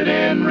put it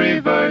in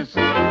reverse.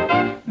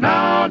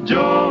 Now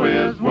Joe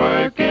is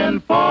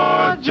working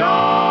for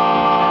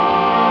John.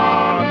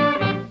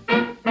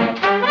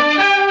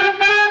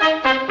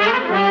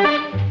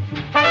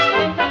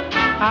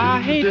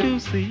 I hate to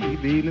see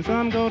the evening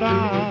sun go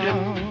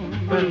down.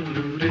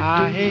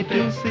 I hate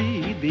to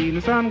see the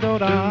evening sun go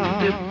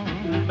down.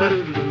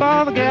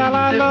 For the gal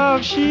I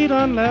love, she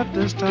done left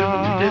this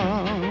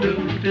town.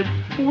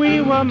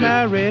 We were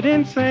married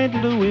in St.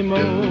 Louis,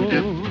 Mo.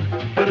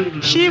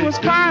 She was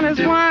fine as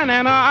wine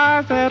and her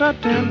eyes had a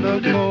tender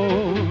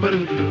glow.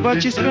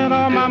 But she spent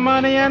all my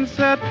money and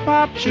said,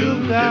 Pop,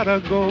 you gotta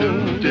go.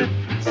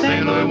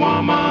 St. Louis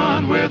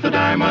woman with a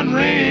diamond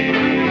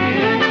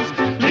ring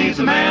leads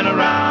a man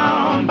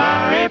around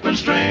by her apron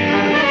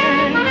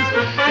strings.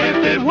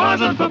 If it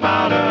wasn't for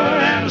powder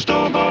and a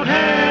store-bought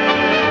hair,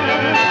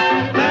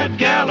 that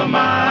gal of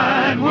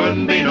mine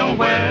wouldn't be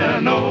nowhere,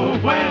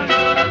 nowhere.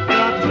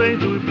 Got St.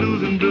 Louis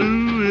blues and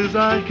blue is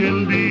I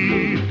can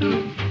be.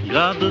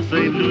 Got the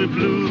St. Louis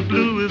blues,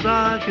 blue as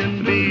I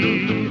can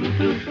be.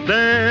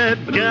 That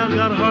gal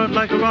got a heart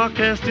like a rock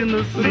cast in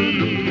the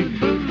sea.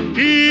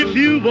 If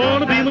you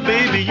wanna be my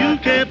baby, you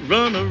can't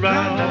run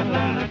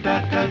around.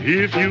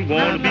 If you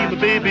wanna be my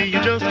baby,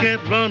 you just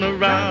can't run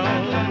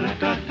around.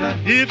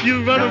 If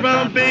you run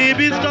around,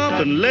 baby,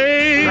 stop and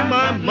lay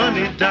my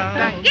money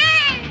down.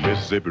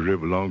 Mississippi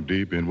River, long,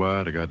 deep, and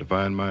wide. I got to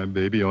find my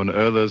baby on the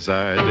other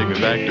side. Take me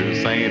back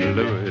to St.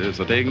 Louis.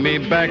 Take me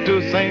back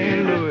to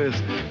St.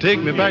 Louis. Take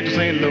me back to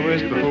St.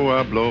 Louis before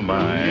I blow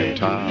my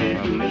top.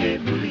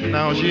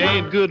 Now, she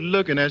ain't good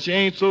looking and she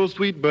ain't so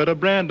sweet, but a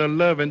brand of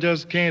loving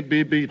just can't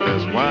be beat.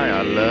 That's why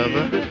I love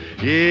her.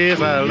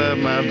 Yes, I love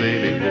my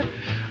baby.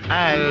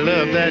 I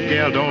love that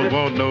gal, don't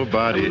want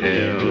nobody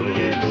else.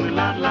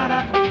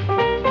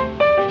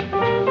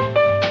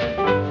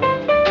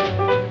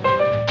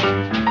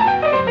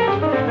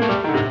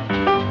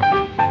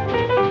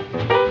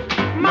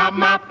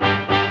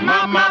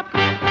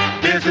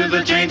 This is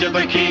the change of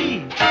the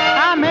key.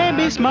 I may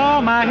be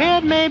small, my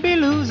head may be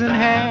losing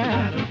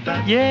hair.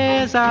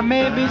 Yes, I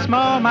may be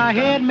small, my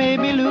head may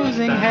be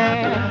losing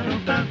hair.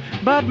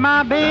 But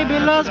my baby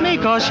loves me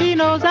 'cause she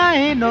knows I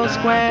ain't no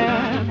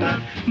square.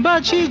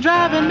 But she's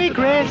driving me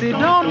crazy,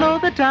 don't know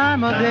the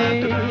time of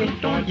day.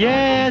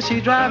 Yeah,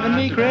 she's driving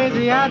me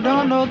crazy, I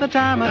don't know the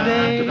time of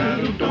day.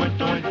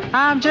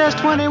 I'm just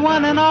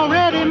 21 and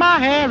already my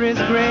hair is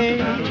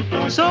gray.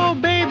 So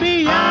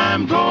baby,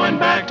 I'm going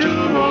back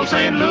to old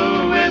St.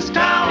 Louis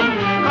town,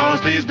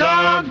 'cause these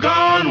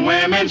doggone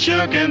women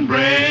sure can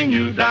bring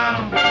you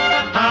down.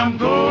 I'm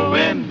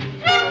going,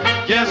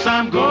 yes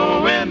I'm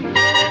going.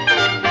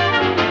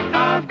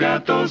 I've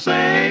got those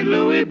St.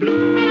 Louis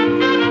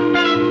blues.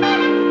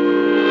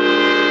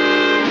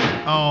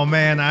 Oh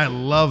man, I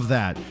love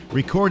that.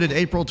 Recorded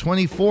April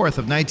 24th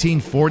of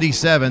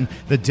 1947,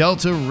 the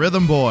Delta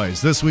Rhythm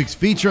Boys, this week's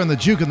feature on the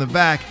Juke in the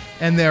Back,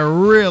 and their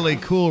really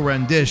cool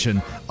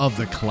rendition of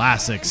the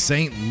classic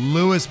St.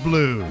 Louis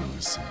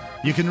Blues.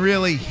 You can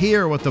really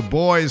hear what the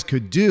boys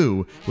could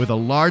do with a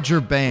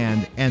larger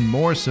band and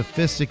more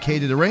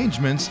sophisticated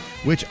arrangements,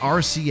 which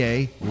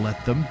RCA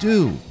let them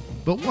do.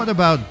 But what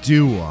about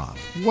doo-wop?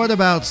 What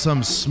about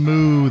some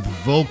smooth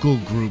vocal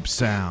group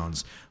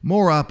sounds?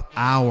 More up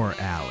our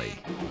alley.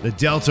 The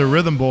Delta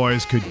Rhythm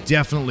Boys could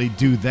definitely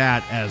do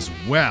that as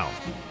well.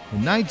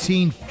 In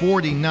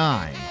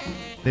 1949,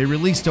 they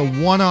released a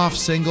one-off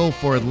single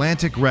for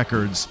Atlantic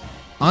Records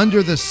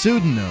under the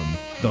pseudonym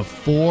The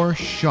Four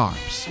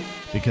Sharps,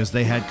 because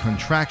they had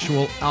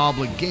contractual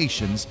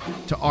obligations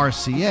to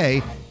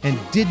RCA and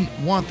didn't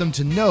want them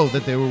to know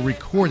that they were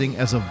recording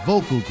as a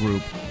vocal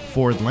group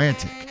for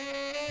Atlantic.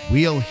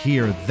 We'll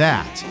hear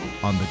that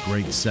on the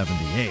Great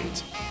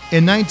 78.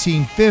 In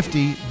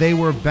 1950, they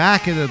were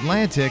back at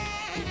Atlantic,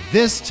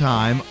 this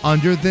time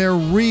under their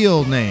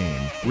real name,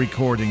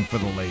 recording for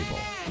the label.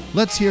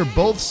 Let's hear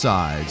both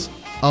sides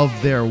of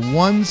their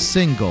one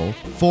single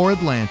for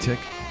Atlantic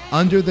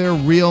under their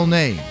real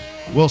name.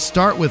 We'll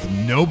start with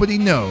Nobody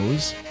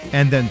Knows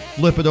and then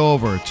flip it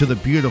over to the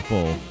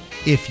beautiful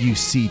If You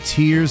See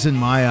Tears in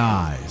My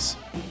Eyes.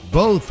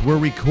 Both were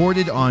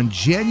recorded on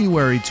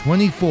January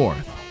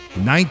 24th,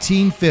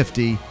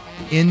 1950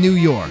 in New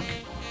York.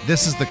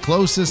 This is the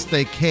closest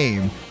they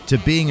came to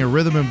being a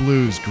rhythm and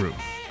blues group.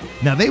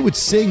 Now, they would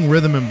sing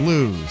rhythm and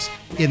blues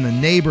in the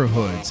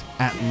neighborhoods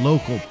at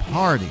local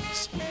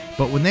parties,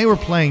 but when they were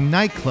playing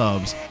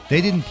nightclubs, they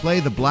didn't play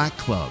the black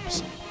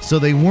clubs, so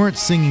they weren't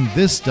singing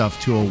this stuff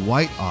to a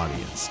white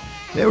audience.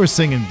 They were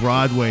singing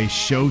Broadway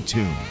show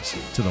tunes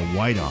to the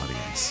white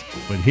audience.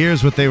 But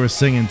here's what they were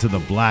singing to the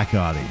black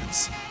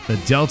audience. The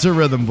Delta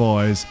Rhythm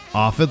Boys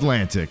off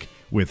Atlantic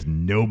with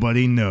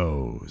Nobody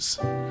Knows.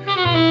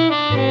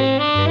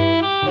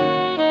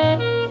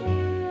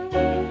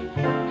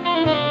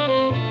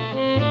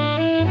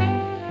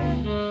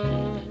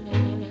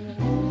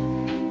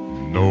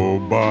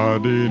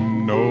 Nobody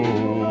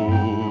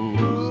knows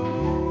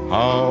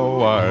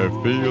how I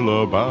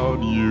feel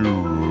about you.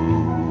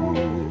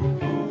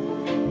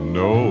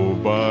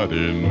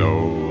 Nobody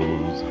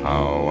knows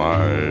how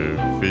I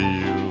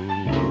feel.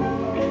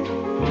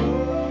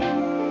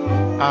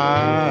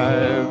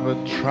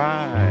 I've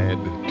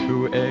tried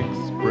to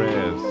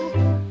express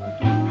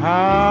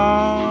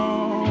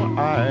how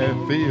I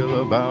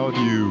feel about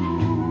you.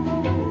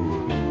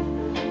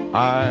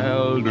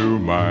 I'll do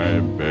my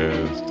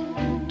best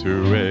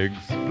to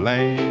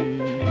explain.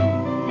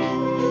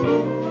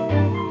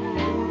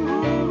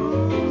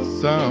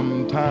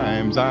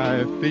 Sometimes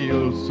I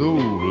feel so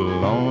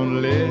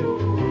lonely,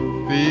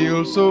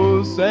 feel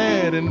so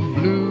sad and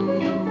blue.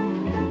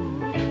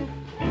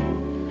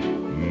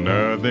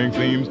 Nothing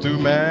seems to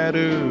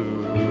matter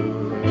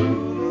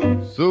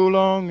so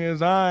long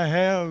as I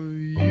have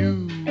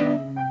you,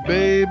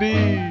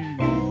 baby.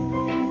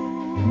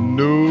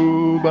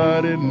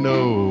 Nobody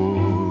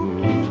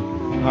knows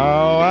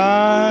how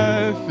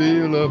I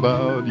feel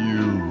about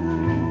you.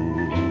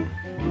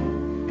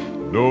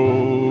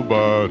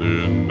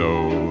 Nobody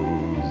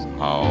knows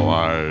how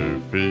I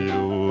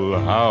feel,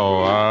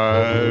 how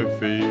I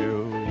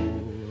feel.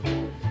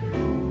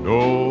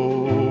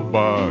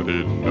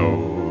 Nobody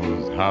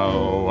knows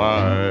how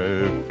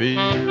I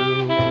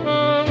feel.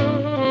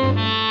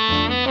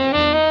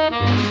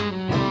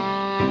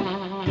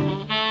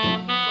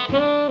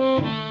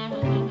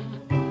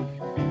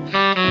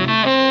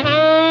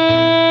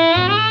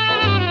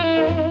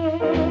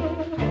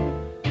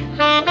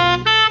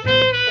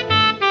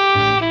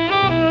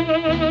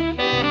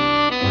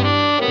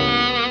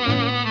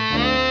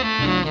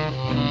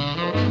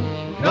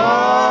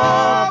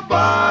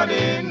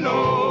 Nobody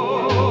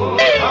knows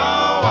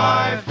how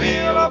I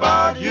feel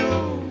about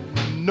you.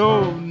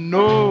 No,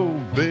 no,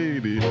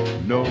 baby,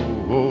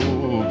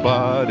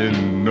 nobody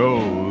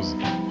knows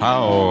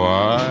how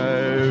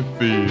I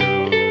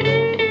feel.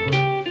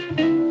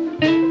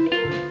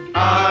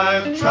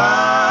 I've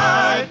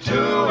tried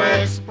to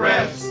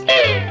express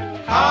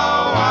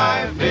how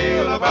I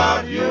feel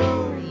about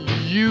you.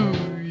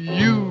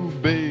 You,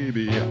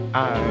 baby,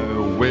 I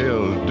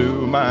will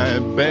do my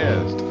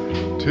best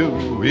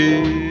to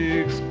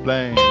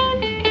explain.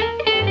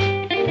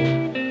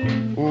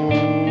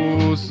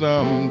 Oh,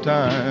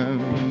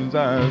 sometimes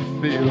I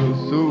feel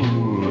so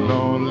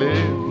lonely,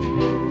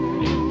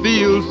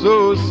 feel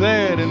so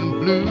sad and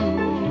blue.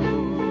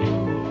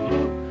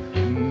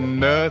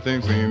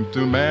 Nothing seems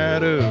to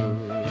matter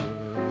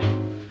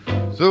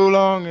so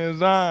long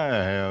as I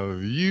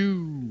have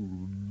you,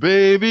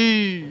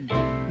 baby.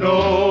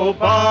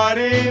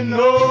 Nobody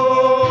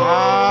knows how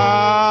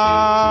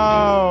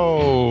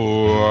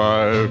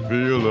I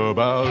feel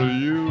about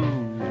you.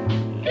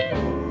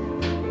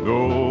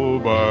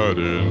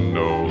 Nobody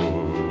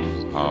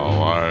knows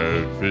how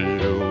I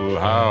feel,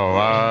 how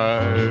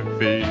I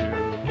feel.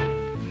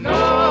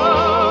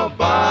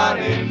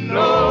 Nobody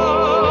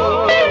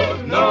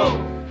knows, no,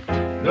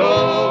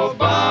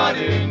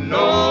 nobody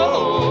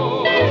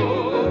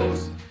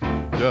knows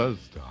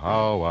just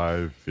how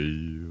I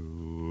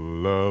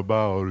feel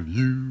about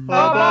you.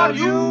 About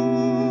you.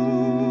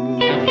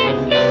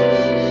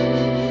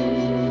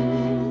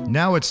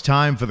 Now it's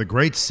time for the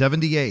Great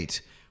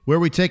 78, where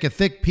we take a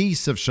thick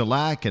piece of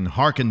shellac and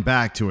harken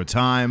back to a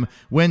time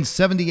when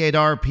 78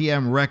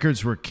 RPM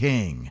records were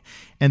king.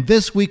 And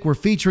this week we're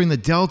featuring the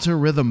Delta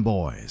Rhythm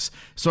Boys.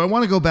 So I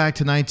want to go back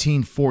to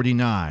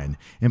 1949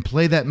 and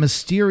play that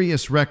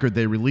mysterious record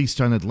they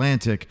released on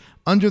Atlantic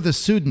under the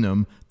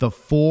pseudonym The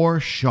Four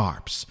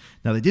Sharps.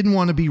 Now, they didn't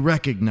want to be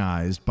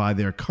recognized by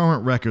their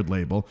current record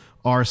label,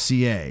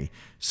 RCA,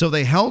 so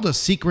they held a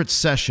secret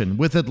session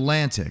with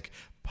Atlantic,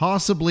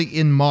 possibly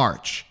in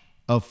March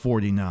of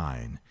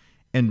 49,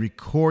 and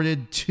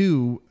recorded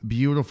two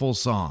beautiful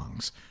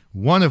songs,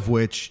 one of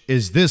which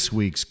is this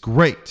week's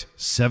Great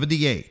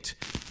 78,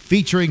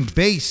 featuring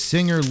bass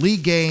singer Lee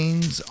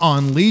Gaines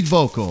on lead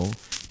vocal.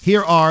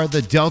 Here are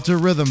the Delta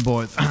Rhythm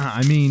Boys,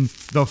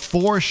 the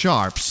Four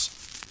Sharps,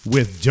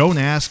 with Don't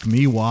Ask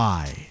Me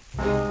Why.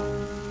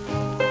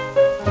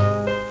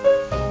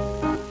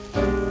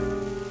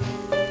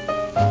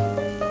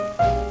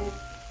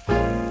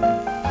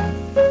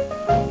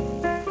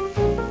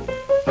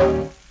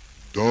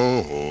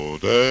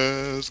 Don't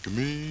ask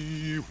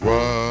me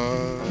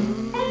why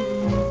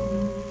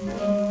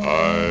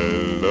I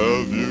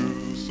love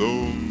you so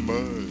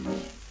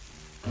much.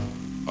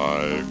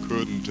 I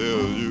couldn't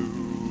tell you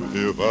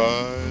if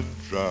I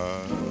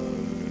tried.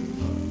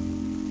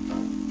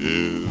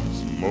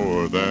 It's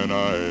more than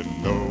I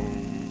know,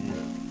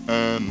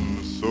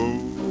 and so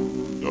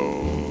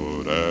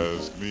don't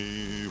ask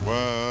me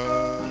why.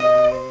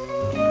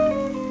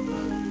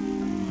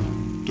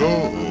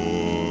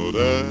 Don't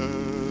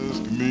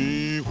ask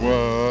me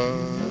why.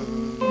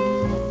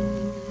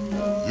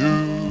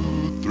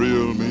 You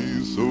thrill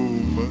me so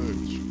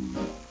much,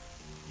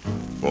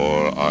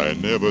 for I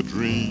never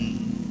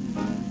dreamed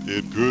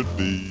it could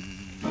be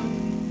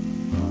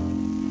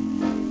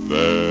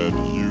that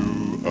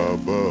you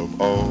above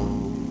all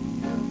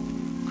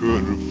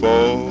could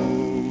fall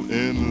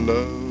in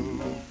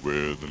love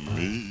with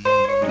me.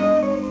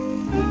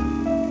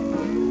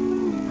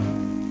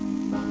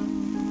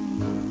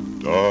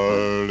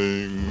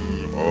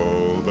 Darling,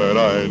 all that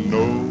I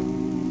know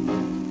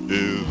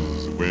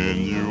is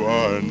when you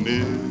are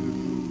near,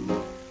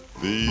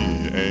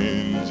 the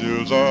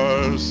angels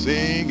are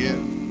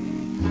singing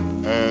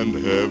and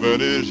heaven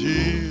is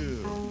here.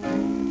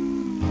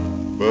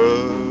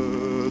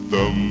 But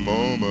the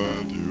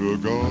moment you're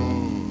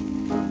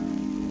gone,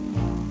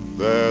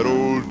 that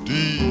old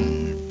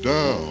deep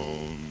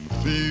down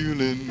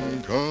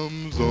feeling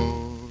comes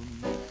on.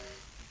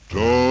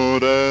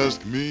 Don't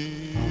ask me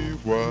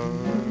why.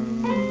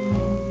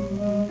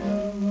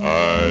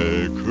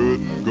 I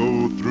couldn't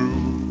go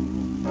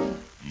through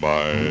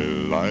my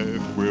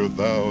life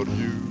without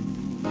you,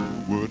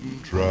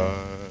 wouldn't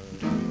try.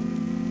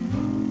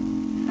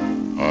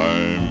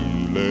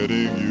 I'm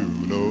letting you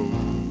know,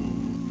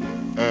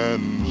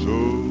 and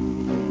so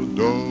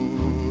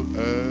don't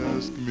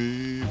ask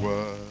me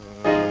why.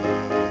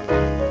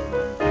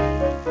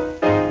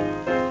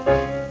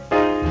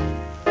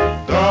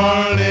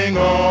 Darling,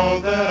 all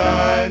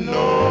that I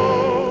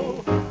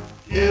know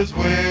is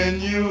when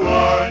you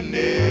are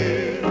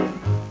near,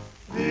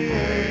 the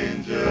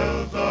angels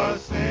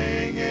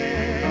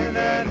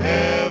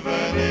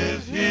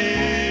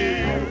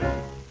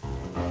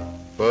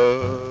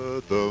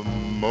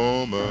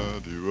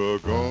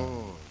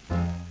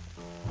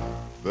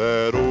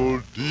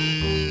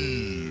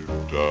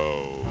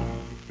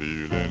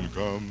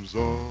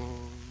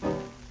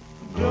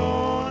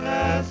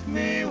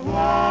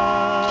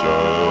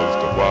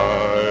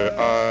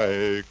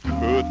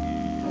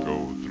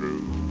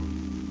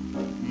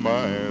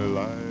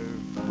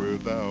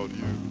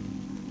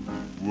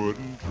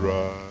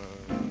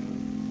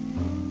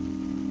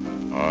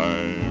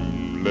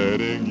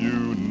letting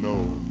you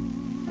know.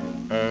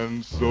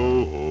 And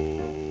so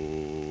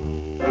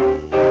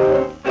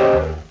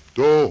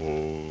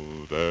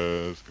don't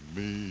ask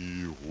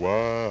me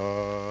why.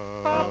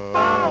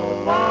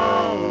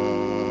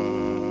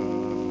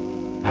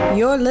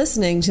 You're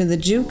listening to The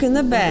Juke in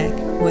the Bag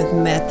with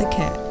Matt the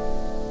Cat.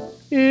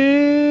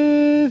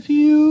 If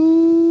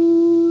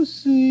you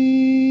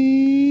see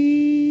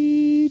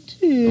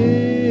tears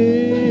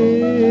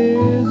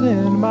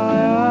in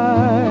my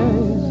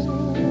eyes,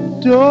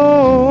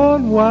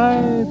 don't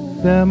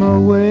wipe them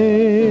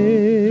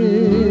away.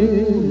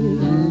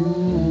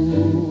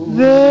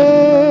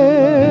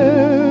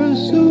 They're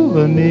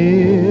souvenirs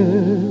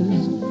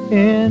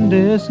in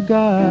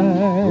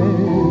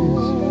disguise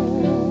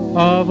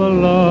of a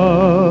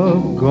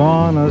love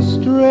gone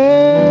astray.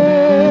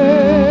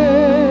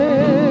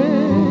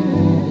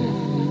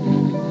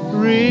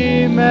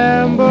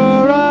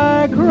 Remember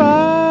I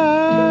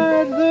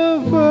cried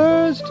the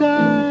first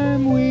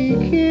time we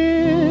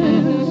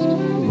kissed,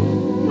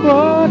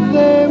 but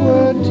they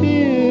were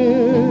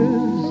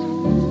tears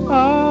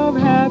of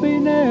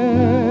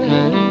happiness.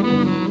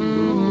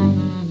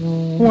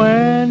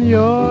 When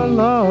your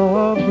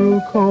love grew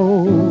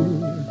cold,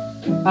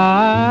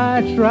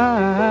 I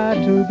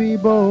tried to be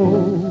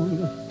bold,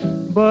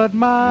 but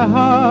my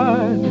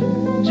heart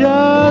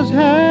just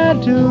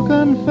had to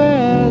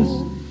confess.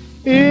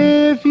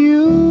 If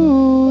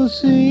you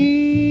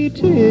see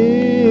tears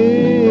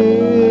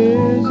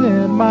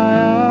in my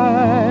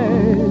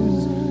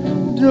eyes,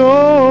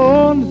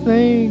 don't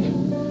think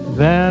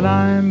that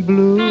I'm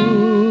blue.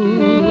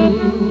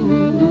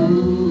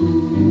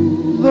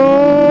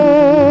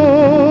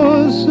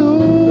 Those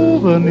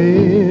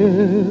souvenirs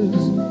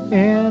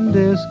in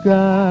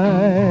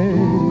disguise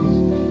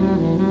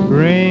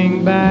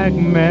bring back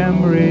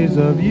memories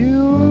of you.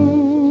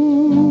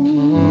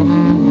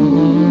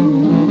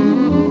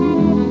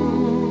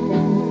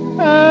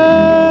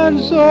 And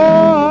so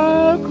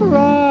I'll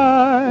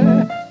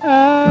cry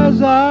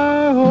as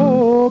I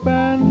hope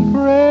and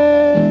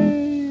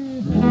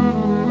pray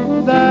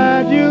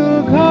that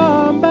you'll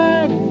come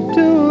back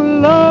to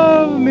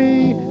love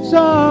me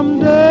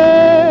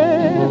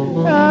someday.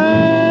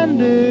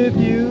 And if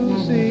you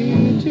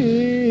see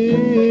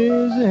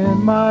tears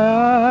in my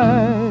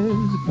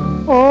eyes,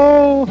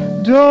 oh,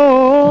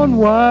 don't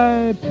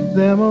wipe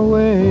them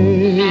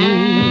away.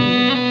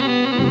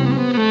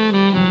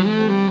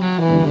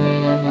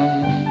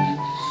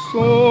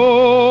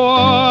 So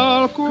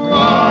I'll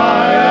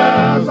cry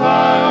as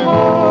I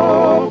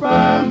hope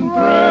and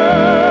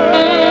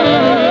pray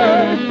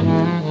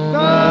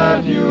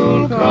that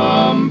you'll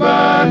come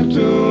back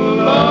to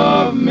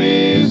love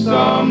me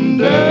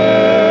someday.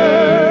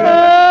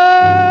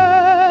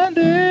 And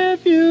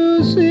if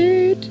you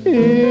see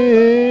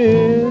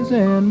tears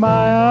in my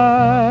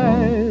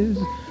eyes,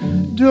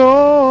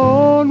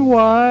 don't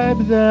wipe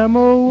them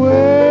away.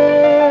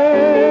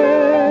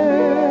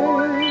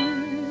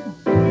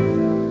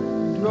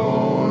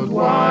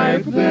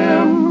 Wipe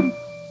them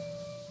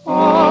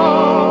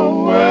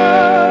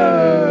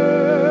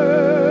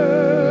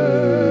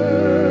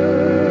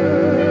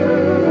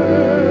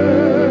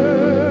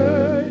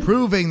away.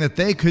 Proving that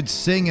they could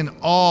sing in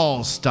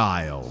all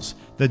styles,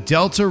 the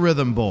Delta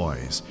Rhythm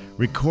Boys,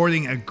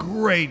 recording a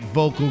great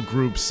vocal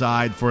group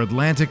side for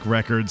Atlantic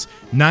Records,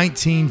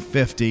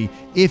 1950,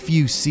 If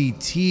You See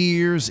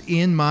Tears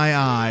in My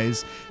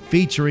Eyes,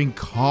 featuring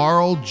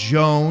Carl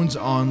Jones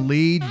on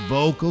lead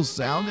vocals.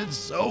 Sounded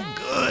so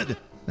good.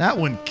 That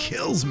one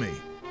kills me.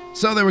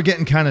 So they were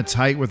getting kind of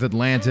tight with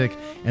Atlantic,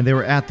 and they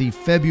were at the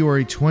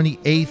February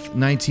 28th,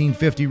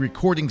 1950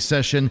 recording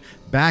session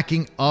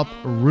backing up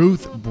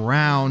Ruth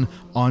Brown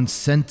on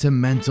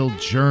Sentimental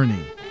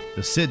Journey.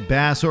 The Sid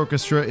Bass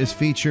Orchestra is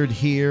featured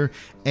here,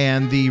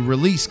 and the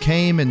release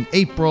came in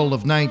April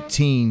of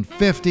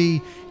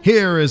 1950.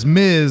 Here is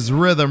Ms.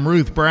 Rhythm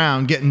Ruth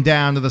Brown getting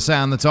down to the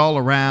sound that's all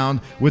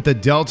around with the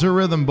Delta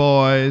Rhythm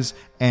Boys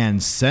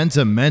and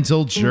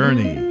Sentimental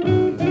Journey.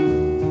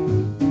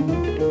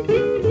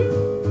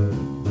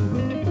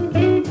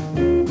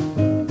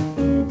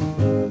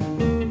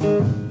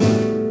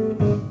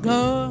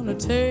 Gonna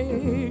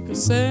take a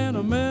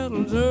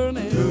sentimental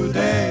journey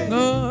today.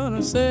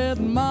 Gonna set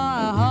my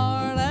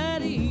heart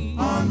at ease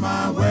On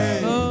my way.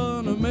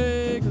 Gonna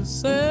make a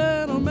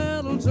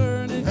sentimental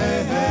journey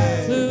Hey,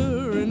 hey.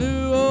 to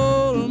renew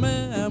old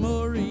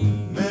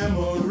memories.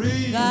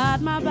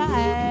 Got my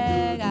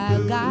bag,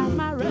 I've got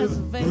my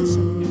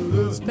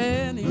reservation.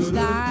 Spend each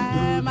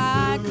dime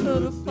I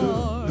could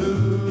afford.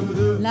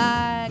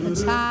 Like a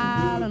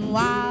child in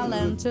wild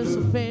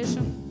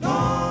anticipation.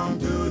 Long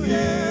to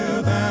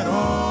hear that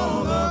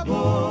all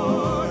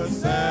aboard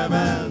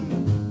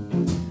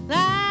 7.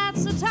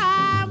 That's the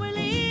time we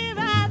leave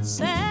at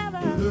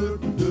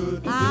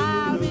 7.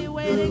 I'll be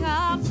waiting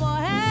up for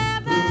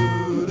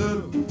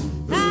heaven.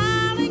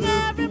 Counting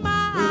every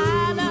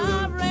mile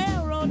of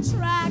railroad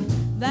track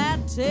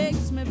that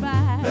takes me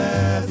back.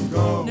 Let's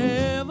go.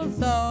 Never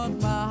thought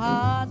my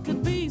heart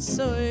could be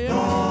so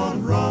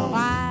young. Wrong.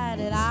 Why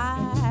did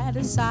I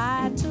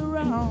decide to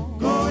roam?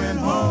 Going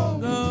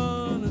home.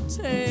 Gonna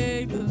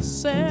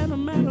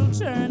sentimental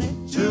journey,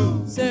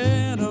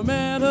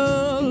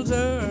 sentimental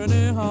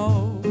journey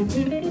home.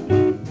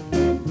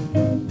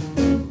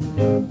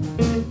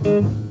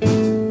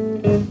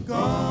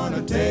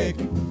 Gonna take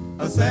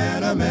a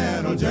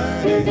sentimental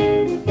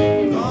journey,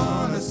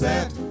 gonna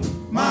set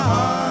my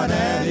heart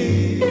at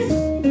ease.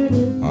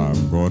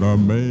 I'm gonna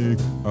make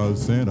a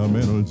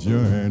sentimental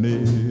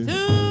journey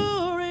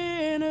to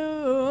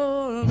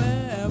renew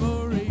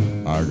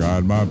memories. I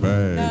got my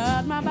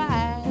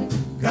bag,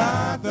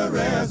 got the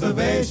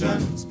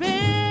reservation,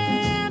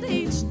 spend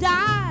each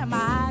dime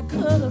I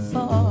could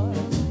afford,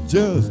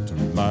 just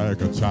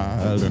like a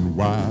child in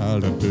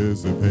wild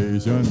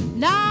anticipation.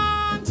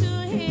 long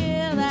to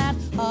hear that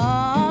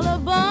all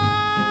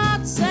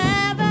aboard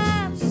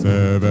 7.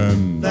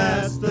 7.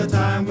 That's the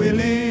time we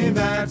leave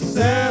at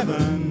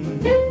 7.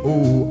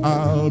 Oh,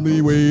 I'll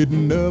be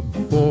waiting up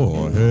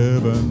for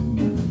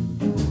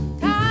heaven,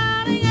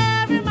 Counting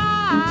every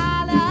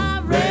mile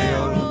of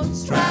railroad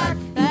track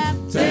that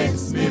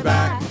takes me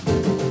back.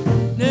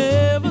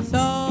 Never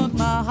thought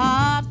my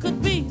heart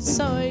could be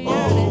so yearning.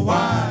 Oh,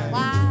 why?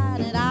 Why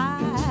did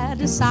I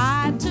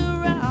decide to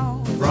run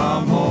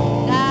From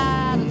home.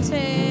 Gotta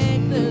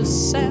take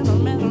this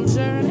sentimental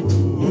journey,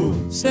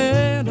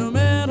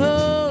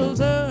 sentimental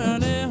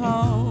journey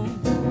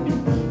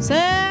home,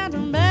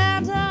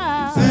 sentimental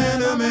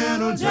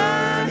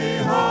journey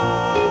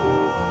home.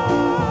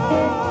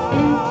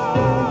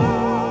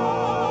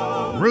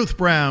 Ruth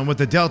Brown with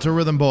the Delta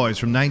Rhythm Boys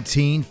from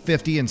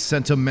 1950 and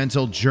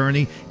Sentimental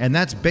Journey, and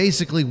that's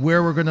basically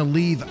where we're going to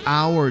leave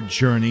our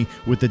journey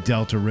with the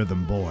Delta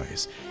Rhythm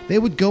Boys. They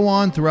would go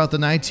on throughout the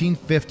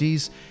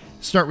 1950s,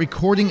 start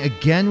recording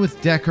again with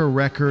Decca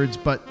Records,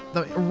 but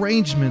the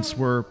arrangements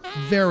were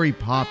very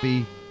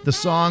poppy, the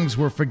songs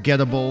were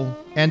forgettable,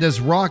 and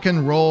as rock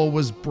and roll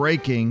was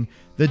breaking,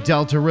 the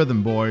Delta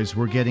Rhythm Boys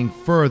were getting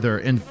further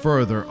and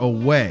further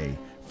away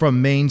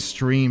from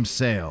mainstream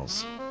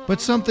sales. But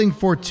something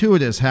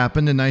fortuitous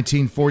happened in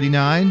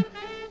 1949.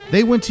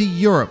 They went to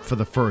Europe for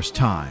the first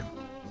time,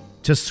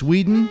 to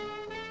Sweden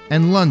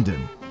and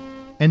London.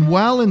 And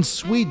while in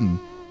Sweden,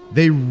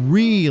 they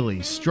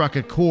really struck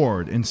a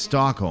chord in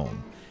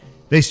Stockholm.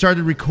 They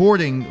started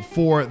recording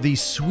for the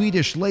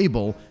Swedish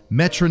label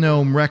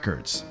Metronome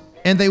Records.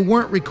 And they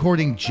weren't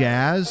recording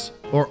jazz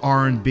or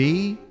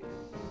R&B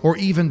or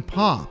even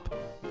pop.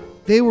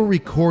 They were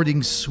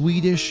recording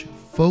Swedish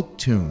folk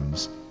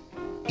tunes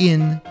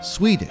in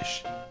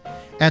Swedish.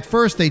 At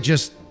first, they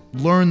just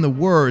learned the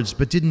words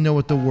but didn't know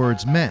what the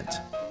words meant.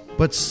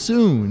 But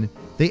soon,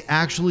 they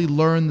actually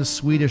learned the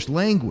Swedish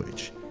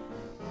language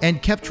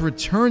and kept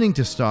returning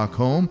to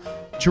Stockholm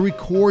to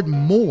record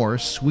more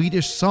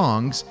Swedish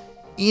songs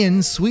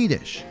in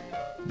Swedish.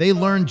 They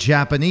learned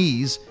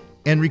Japanese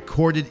and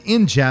recorded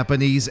in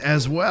Japanese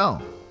as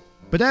well.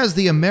 But as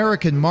the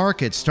American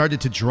market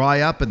started to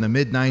dry up in the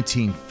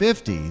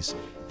mid-1950s,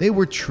 they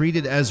were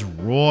treated as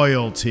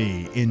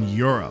royalty in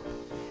Europe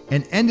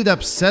and ended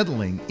up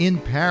settling in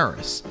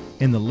Paris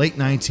in the late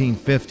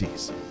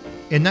 1950s.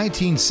 In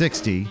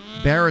 1960,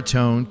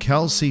 baritone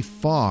Kelsey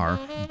Farr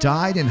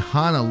died in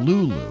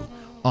Honolulu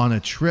on a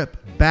trip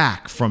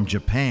back from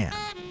Japan.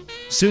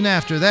 Soon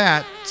after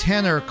that,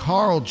 tenor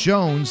Carl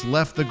Jones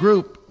left the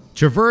group.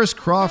 Traverse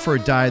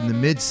Crawford died in the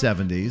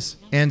mid-70s,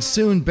 and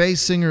soon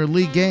bass singer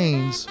Lee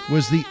Gaines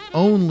was the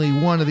only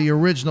one of the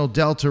original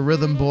Delta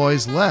Rhythm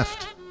Boys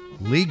left.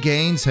 Lee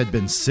Gaines had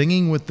been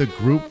singing with the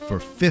group for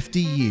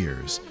 50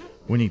 years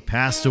when he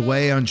passed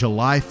away on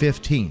July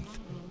 15th,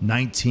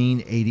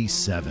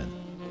 1987.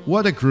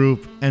 What a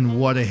group and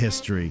what a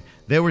history.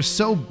 They were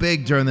so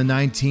big during the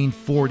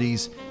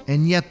 1940s,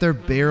 and yet they're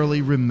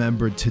barely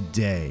remembered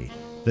today,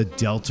 the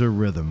Delta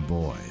Rhythm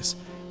Boys.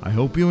 I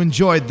hope you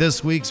enjoyed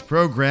this week's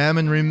program,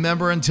 and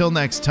remember, until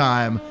next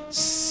time,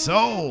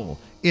 soul,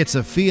 it's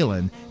a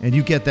feeling, and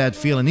you get that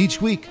feeling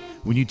each week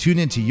when you tune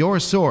into your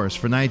source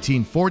for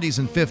 1940s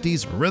and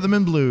 50s rhythm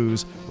and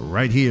blues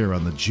right here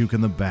on the Juke in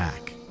the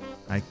Back.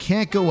 I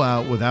can't go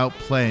out without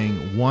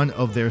playing one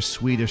of their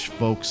Swedish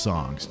folk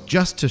songs,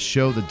 just to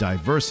show the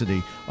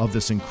diversity of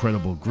this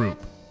incredible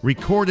group.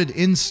 Recorded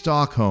in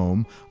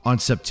Stockholm on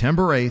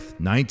September 8th,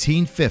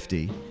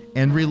 1950,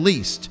 and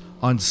released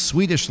on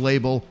Swedish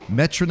label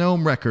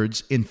Metronome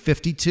Records in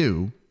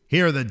 52,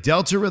 here are the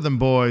Delta Rhythm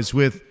Boys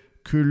with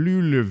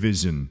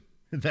Kululuvision.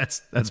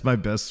 That's my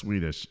best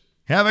Swedish.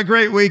 Have a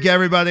great week,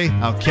 everybody.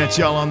 I'll catch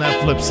y'all on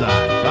that flip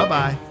side.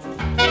 Bye-bye.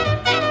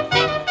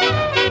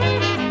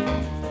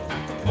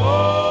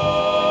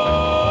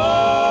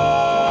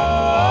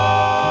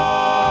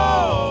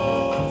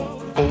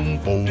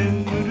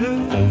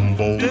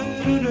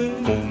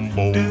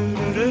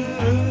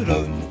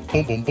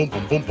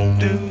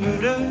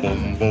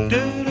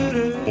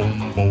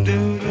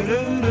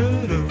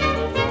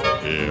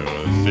 Here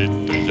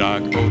sitter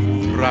jag och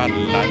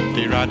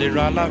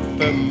rallar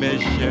för mig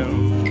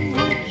själv,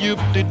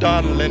 djupt i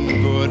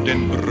dalen går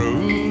den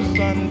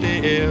brusande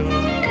eld.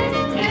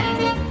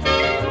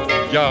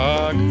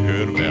 Jag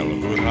hör väl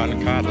hur han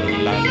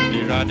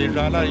kallar,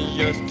 rallar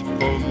just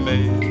for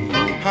mig.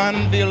 Han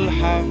vill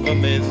hava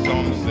mig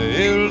som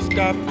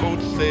sällskapsbåt.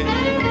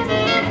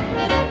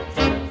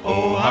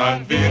 Och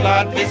han vill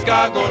att vi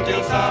ska gå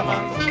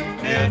tillsammans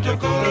ner till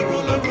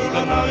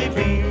kullerullerullarna i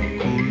bil.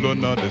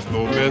 Kullarna de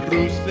små med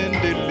rosen,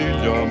 det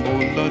lilla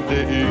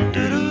målade i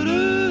gul.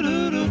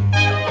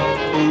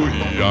 Och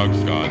jag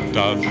ska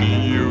ta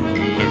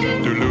fiolin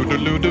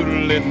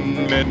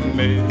med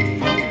mig.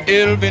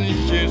 Elven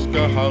tjej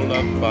ska hålla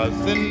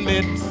fasen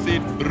med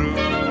sitt bror.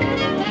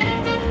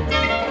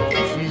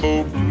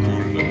 Små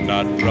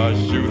kullarna drar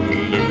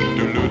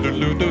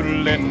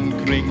tjolululululullen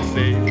kring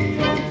sig.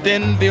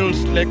 Den vill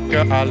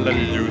släcka alla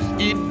ljus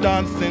i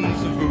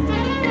dansens hus.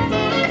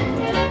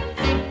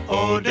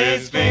 Och det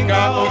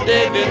svingar och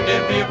det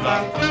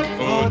vibbar.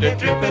 Och det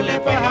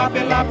trippelippa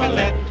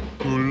happelappalett.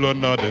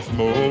 Kullarna de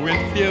små,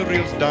 en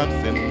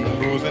fjärilsdansen,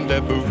 rosen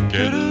där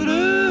buket.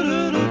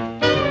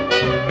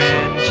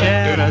 Men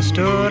kära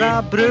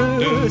stora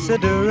bruse,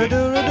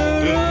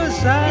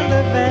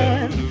 rusande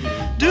vän,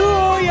 du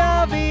och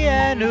jag, vi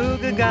är nog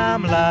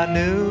gamla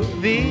nu,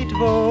 vi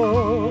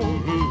två.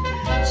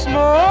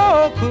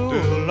 Små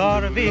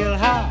kulor vill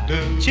ha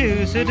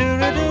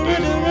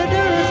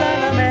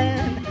tjusedurusande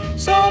män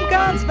som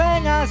kan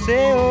svänga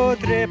sig och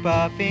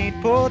treppa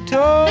fint på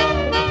tå.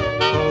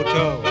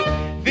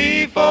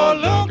 Vi får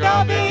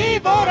lunka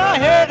vid våra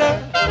höjder,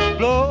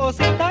 blå och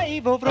sitta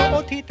i vår vrå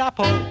och titta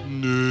på.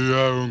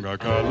 Nya unga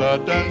kallar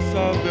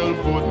dansar väl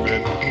fort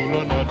med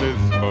kulorna de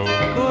små.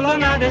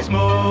 Kulorna de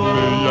små.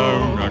 Nya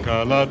unga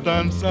kallar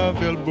dansar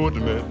väl fort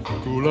med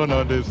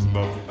kulorna de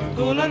små.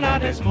 Kulorna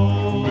de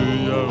små.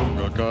 Nya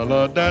unga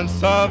kallar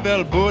dansar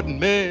väl fort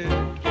med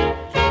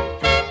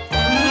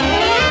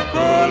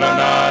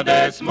kulorna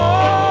de små.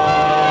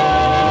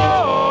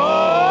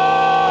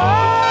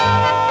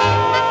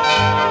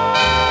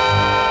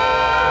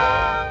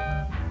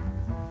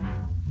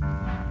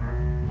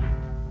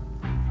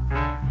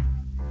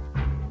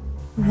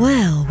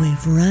 Well,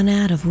 we've run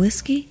out of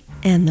whiskey,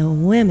 and the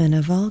women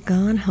have all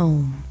gone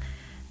home.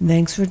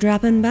 Thanks for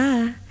dropping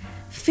by.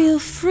 Feel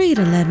free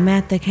to let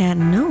Matt the Cat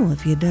know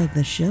if you dug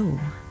the show.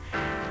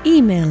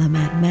 Email him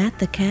at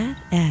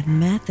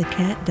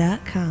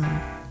mattthecat@mattthecat.com.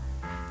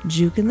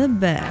 Juke in the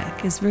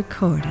Back is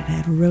recorded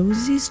at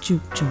Rosie's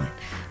Juke Joint,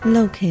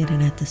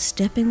 located at the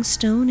Stepping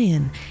Stone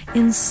Inn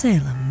in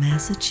Salem,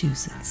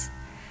 Massachusetts.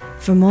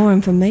 For more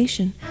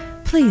information,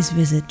 please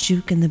visit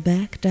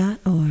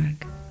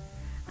jukeintheback.org.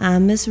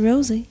 I'm Miss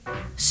Rosie.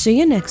 See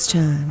you next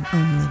time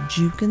on the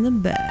Juke in the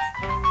Back.